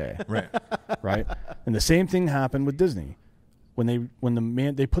fucking day. Right. Right? And the same thing happened with Disney. When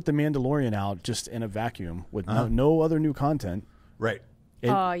they put the Mandalorian out just in a vacuum with no other new content. Right.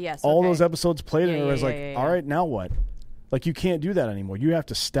 Yes. All okay. those episodes played, and it was yeah. all right, now what? Like, you can't do that anymore. You have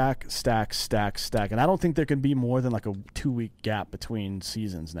to stack. And I don't think there can be more than like a 2-week gap between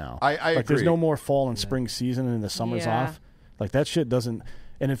seasons now. I like, there's agree. no more fall and spring season and the summer's Yeah. off. Like, that shit doesn't.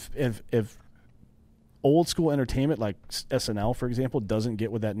 And if old school entertainment like SNL, for example, doesn't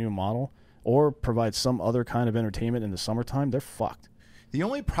get with that new model or provides some other kind of entertainment in the summertime, they're fucked. The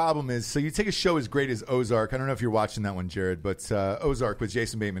only problem is, so you take a show as great as Ozark. I don't know if you're watching that one, Jared, but Ozark with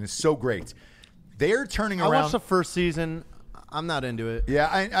Jason Bateman is so great. They're turning around. I watched the first season. I'm not into it. Yeah,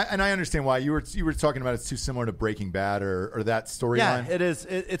 I understand why you were talking about it's too similar to Breaking Bad or that storyline. Yeah, it is.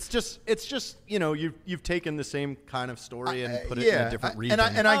 It's just you've taken the same kind of story and put it in a different region.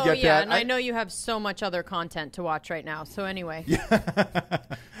 And I get yeah, that. and I know you have so much other content to watch right now. So anyway,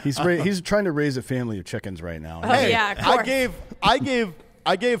 He's trying to raise a family of chickens right now. Oh, yeah, of course.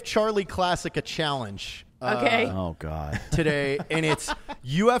 I gave Charlie Classic a challenge. Okay. Oh God. Today, and it's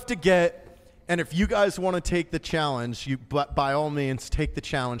you have to get. And if you guys want to take the challenge, but by all means take the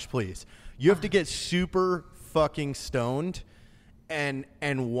challenge, please. You have to get super fucking stoned, and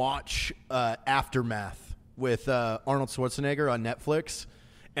watch Aftermath with Arnold Schwarzenegger on Netflix,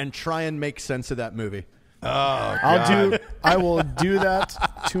 and try and make sense of that movie. Oh, I will do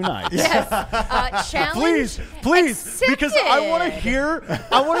that tonight. Yes. Challenge. Please, because I want to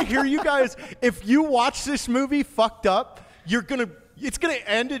accepted. hear you guys. If you watch this movie fucked up, it's gonna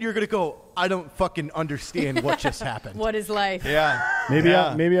end, and you're gonna go, I don't fucking understand what just happened. What is life? Yeah.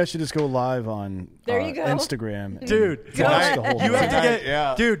 Maybe I should just go live on There you go. Instagram, and Dude, watch the whole you have to thing.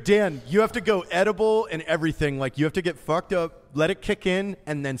 get, dude, Dan, you have to go edible and everything. Like, you have to get fucked up, let it kick in,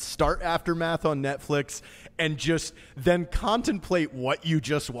 and then start Aftermath on Netflix, and just then contemplate what you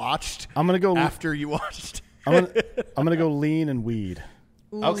just watched. I'm gonna go after you watched. I'm gonna go lean and weed.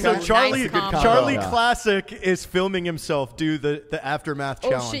 Ooh, Okay. So nice combo. Charlie Yeah. Classic is filming himself do the Aftermath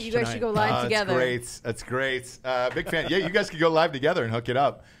challenge. Oh shit! You guys tonight. should go live together. That's great. Big fan. Yeah, you guys could go live together and hook it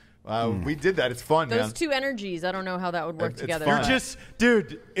up. We did that. It's fun, Those man. 2 energies. I don't know how that would work It's together. fun. You're just,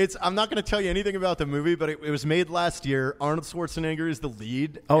 dude. I'm not going to tell you anything about the movie, but it was made last year. Arnold Schwarzenegger is the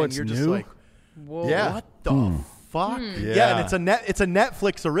lead. Oh, and it's you're just new? like, Whoa. Yeah. what the fuck? Yeah, and it's a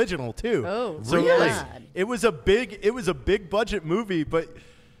Netflix original too. Oh, so really? like, it was a big budget movie, but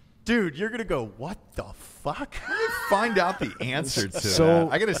dude, you're gonna go, what the fuck? Find out the answer to So-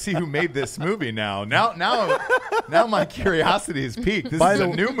 that. I got to see who made this movie now. Now my curiosity is piqued. This is a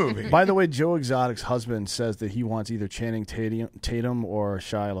new movie. By the way, Joe Exotic's husband says that he wants either Channing Tatum or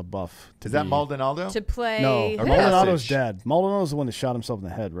Shia LaBeouf. Is that Maldonado? To play. No, who? Maldonado's Passage. dead. Maldonado's the one that shot himself in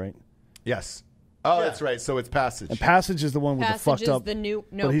the head, right? Yes. Oh, that's right. So it's Passage. And Passage is the one with Passage the fucked is up. the new.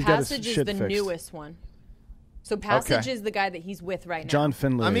 No, but he's got his Passage is shit the fixed. newest one. So Passage Okay. is the guy that he's with right now. John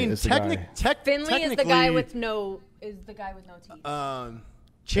Finlay. I mean, is the guy. Finley is the guy with no. Is the guy with no teeth.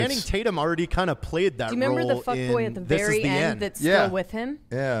 Channing It's- Tatum already kind of played that Do you remember the role fuckboy in at the This Is very the end that's Yeah. still with him?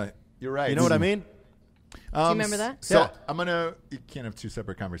 Yeah, you're right. You know what I mean? Do you remember that? So Yeah. I'm gonna. You can't have 2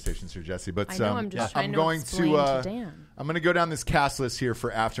 separate conversations here, Jesse. But I know. I'm just trying I'm to going explain to Dan. I'm going to go down this cast list here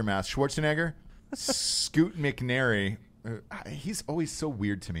for Aftermath. Schwarzenegger, Scoot McNairy. He's always so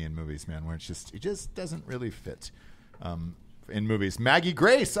weird to me in movies, man. Where he just doesn't really fit in movies. Maggie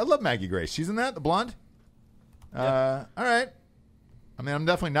Grace. I love Maggie Grace. She's in that, the blonde. All right. I mean, I'm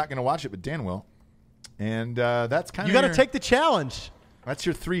definitely not going to watch it, but Dan will. And that's kind of You got to take the challenge. That's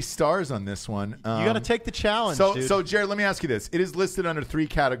your 3 stars on this one. You got to take the challenge, So, dude. Jared, let me ask you this. It is listed under 3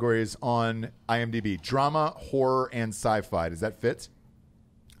 categories on IMDb: drama, horror, and sci-fi. Does that fit?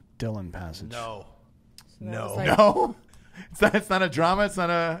 Dylan Passage. no. So that was No. like- No. It's not a drama. It's not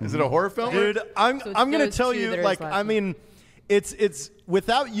a. Is it a horror film? Dude, I'm gonna those tell two you, that are like, his last I name. mean, it's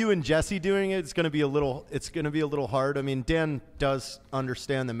without you and Jesse doing it, it's gonna be a little hard. I mean, Dan does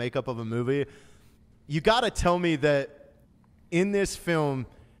understand the makeup of a movie. You got to tell me that in this film,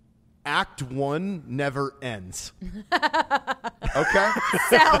 Act 1 never ends. Okay.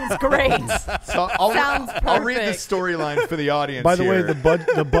 Sounds great. So I'll read the storyline for the audience. By the way, here.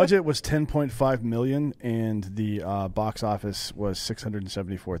 the budget was $10.5 million, and the box office was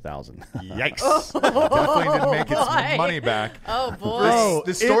 $674,000. Yikes! Definitely didn't make its boy. money back. Oh boy.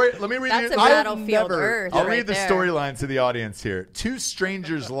 The story. Let me read That's you. a Battlefield Earth. I'll right read the there. storyline to the audience here. Two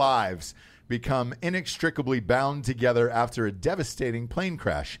strangers' lives become inextricably bound together after a devastating plane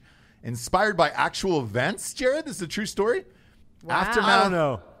crash. Inspired by actual events, Jared? This is a true story? Wow. I don't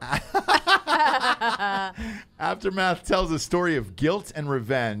know. Aftermath tells a story of guilt and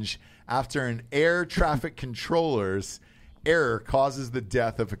revenge after an air traffic controller's error causes the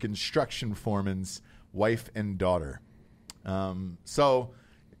death of a construction foreman's wife and daughter. So,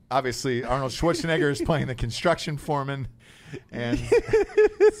 obviously, Arnold Schwarzenegger is playing the construction foreman, and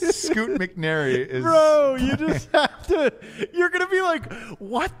Scoot McNairy is... Bro, you just have to. You're gonna be like,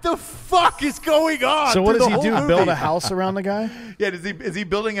 what the fuck is going on? So what through does the he whole do? movie? Build a house around the guy? Yeah, is he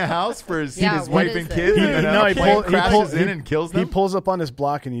building a house for his Yeah, what wife is and it? kids? And then a plane crashes in and kills them? He pulls up on his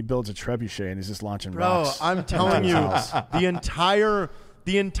block and he builds a trebuchet and he's just launching Bro, rocks. I'm telling you,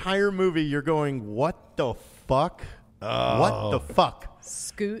 the entire movie, you're going, what the fuck? What the fuck?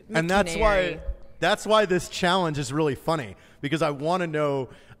 Scoot McNairy. And that's why this challenge is really funny, because I want to know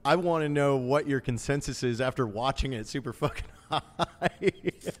what your consensus is after watching it super fucking high.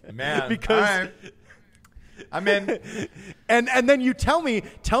 Man, because all right. I'm in. and then you tell me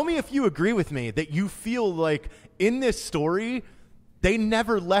if you agree with me that you feel like in this story they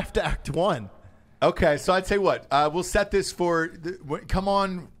never left Act 1. Okay, so I'd say what? We'll set this for, come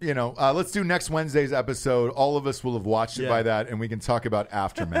on, let's do next Wednesday's episode. All of us will have watched it by that, and we can talk about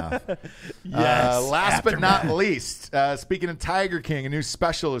Aftermath. Last but not least, speaking of Tiger King, a new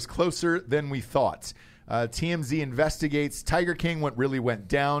special is closer than we thought. TMZ investigates. Tiger King, what really went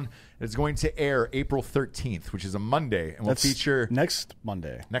down. It's going to air April 13th, which is a Monday, and we'll feature... Next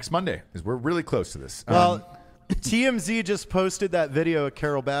Monday, because we're really close to this. Well, TMZ just posted that video of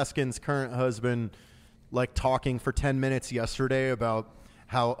Carol Baskin's current husband, like talking for 10 minutes yesterday about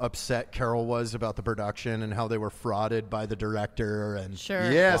how upset Carol was about the production and how they were frauded by the director. And Sure.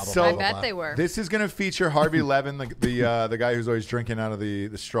 Yeah, blah, blah, so blah, I blah, bet blah. they were. This is going to feature Harvey Levin, the guy who's always drinking out of the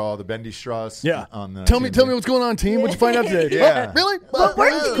straw, the bendy straws. yeah. On the Tell me what's going on, team. What'd you find out today? Yeah. Oh, really? What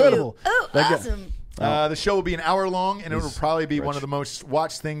work did you Incredible. do? Oh, That guy- awesome. The show will be an hour long, and it will probably be rich. one of the most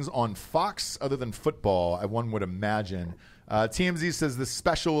watched things on Fox, other than football, one would imagine. TMZ says this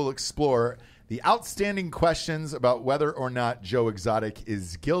special will explore the outstanding questions about whether or not Joe Exotic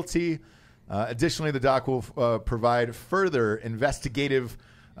is guilty. Additionally, the doc will provide further investigative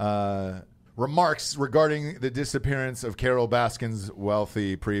remarks regarding the disappearance of Carol Baskin's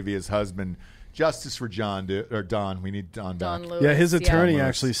wealthy previous husband. Justice for Don. We need Don back. Don Lewis. Yeah, his attorney Lewis.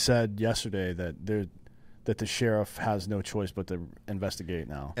 actually said yesterday that the sheriff has no choice but to investigate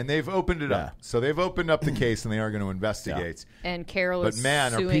now. And they've opened it up. Yeah. So they've opened up the case, and they are going to investigate. And Carol But is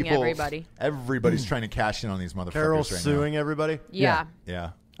man, are suing people... everybody. Everybody's trying to cash in on these motherfuckers Carol's right suing everybody. Yeah. now. Yeah.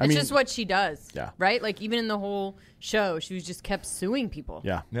 I It's mean- just what she does. Yeah. Right? Like, even in the whole show, she was just kept suing people.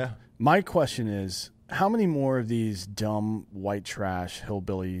 Yeah. Yeah. My question is, how many more of these dumb white trash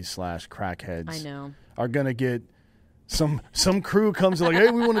hillbillies / crackheads I know. are going to get some crew comes and like,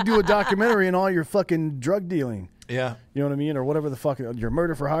 hey, we want to do a documentary on all your fucking drug dealing. Yeah. You know what I mean? Or whatever the fuck, your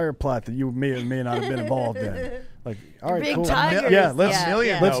murder for hire plot that you may or may not have been involved in. Like, all right, Big cool. tigers. Yeah, let's Yeah,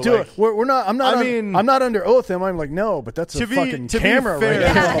 million, yeah. let's No, do like- it. We're not. I'm not. I'm not under oath. Am I? I'm like, no, but that's a fucking camera fair,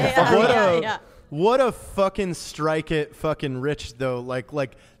 right there. Yeah. What a fucking strike it fucking rich though.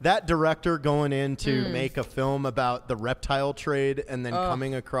 Like that director going in to make a film about the reptile trade and then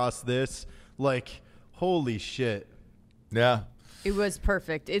coming across this, like, holy shit. Yeah. It was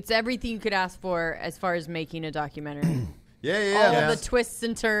perfect. It's everything you could ask for as far as making a documentary. Yeah. All the twists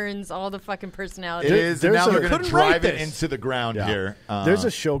and turns, all the fucking personalities. It is. And There's now a- they're going to Couldn't drive write it this. into the ground here. There's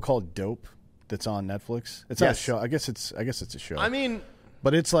a show called Dope that's on Netflix. It's not a Yes. show. I guess it's a show. I mean,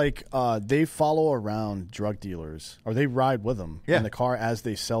 But it's like they follow around drug dealers, or they ride with them Yeah. in the car as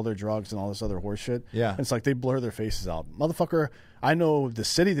they sell their drugs and all this other horse shit. Yeah. And it's like they blur their faces out. Motherfucker, I know the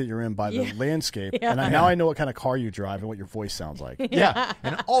city that you're in by the landscape, and now I know what kind of car you drive and what your voice sounds like. Yeah.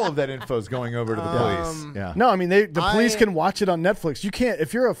 And all of that info is going over to the police. Yeah. No, I mean, the police can watch it on Netflix. You can't,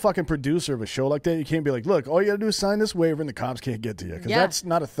 if you're a fucking producer of a show like that, you can't be like, look, all you got to do is sign this waiver and the cops can't get to you, because Yeah. that's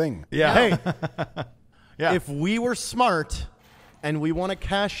not a thing. Yeah. hey, Yeah. If we were smart and we want to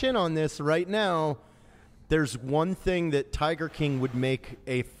cash in on this right now, there's one thing that Tiger King would make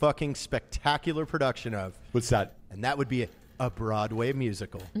a fucking spectacular production of. What's that? And that would be a Broadway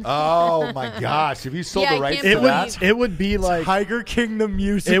musical. Oh my gosh! If you sold Yeah, the I rights can't to that, believe- It would be like Tiger King the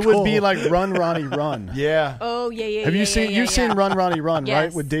musical. it would be like Run Ronnie Run. yeah. Oh yeah. Have you seen you've seen Run Ronnie Run, Yes.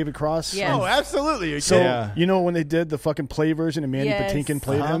 right? With David Cross? Yes. Oh, absolutely. So Yeah. you know when they did the fucking play version and Mandy Yes. Patinkin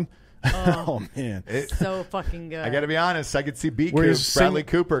played him? Oh man. So fucking good. I got to be honest. I could see B. Where Coop, he's Bradley sing-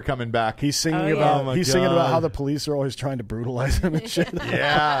 Cooper coming back. He's singing Oh, yeah. about Oh, my he's singing about God. how the police are always trying to brutalize him and shit.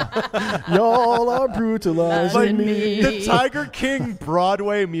 yeah. Y'all are brutalizing Like me. The Tiger King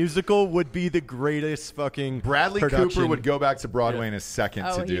Broadway musical would be the greatest fucking Bradley production. Cooper would go back to Broadway in a second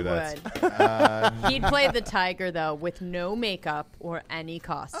Oh, to do he that. would. He'd play the tiger though, with no makeup or any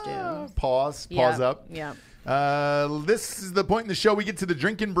costume. Pause Yeah. up. Yeah. This is the point in the show we get to the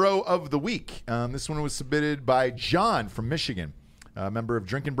Drinkin Bro of the week. This one was submitted by John from Michigan, a member of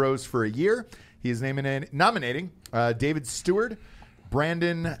Drinkin Bros for a year. He is nominating David Stewart,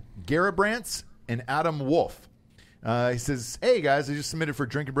 Brandon Garabrants, and Adam Wolf. He says, "Hey guys, I just submitted for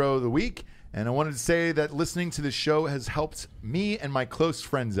Drinkin Bro of the week, and I wanted to say that listening to this show has helped me and my close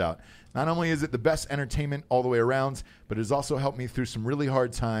friends out. Not only is it the best entertainment all the way around, but it has also helped me through some really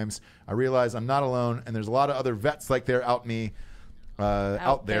hard times. I realize I'm not alone, and there's a lot of other vets like there out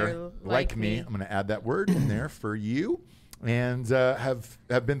there like me. I'm going to add that word in there for you, and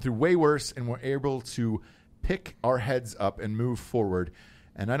have been through way worse, and were able to pick our heads up and move forward.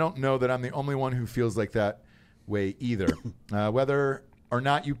 And I don't know that I'm the only one who feels like that way either. Whether or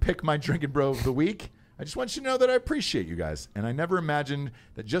not you pick my Drinkin Bro of the week, I just want you to know that I appreciate you guys. And I never imagined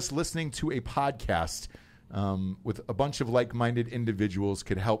that just listening to a podcast with a bunch of like-minded individuals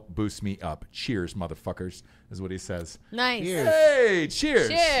could help boost me up. Cheers, motherfuckers, is what he says. Nice. Hey, cheers.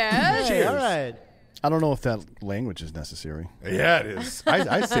 Cheers. Hey, all right. I don't know if that language is necessary. Yeah, it is.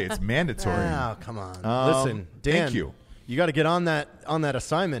 I say it's mandatory. Oh, come on. Listen, Dan. Thank you. You got to get on that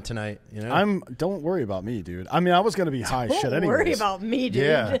assignment tonight. You know, Don't worry about me, dude. I mean, I was gonna be high shit Don't anyways. worry about me, dude.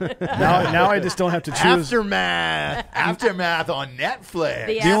 Yeah. now I just don't have to choose. Aftermath. Aftermath on Netflix.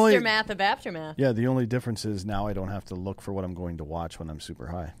 The only- aftermath of aftermath. Yeah, the only difference is now I don't have to look for what I'm going to watch when I'm super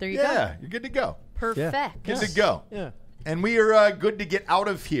high. There you Yeah, go. you're good to go. Perfect. Good to go. Yeah. And we are good to get out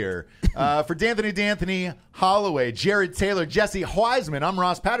of here. For D'Anthony, Hollaway, Jared Taylor, Jessie Wiseman, I'm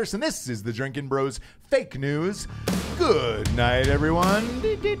Ross Patterson. This is the Drinkin Bros Fake News. Good night, everyone.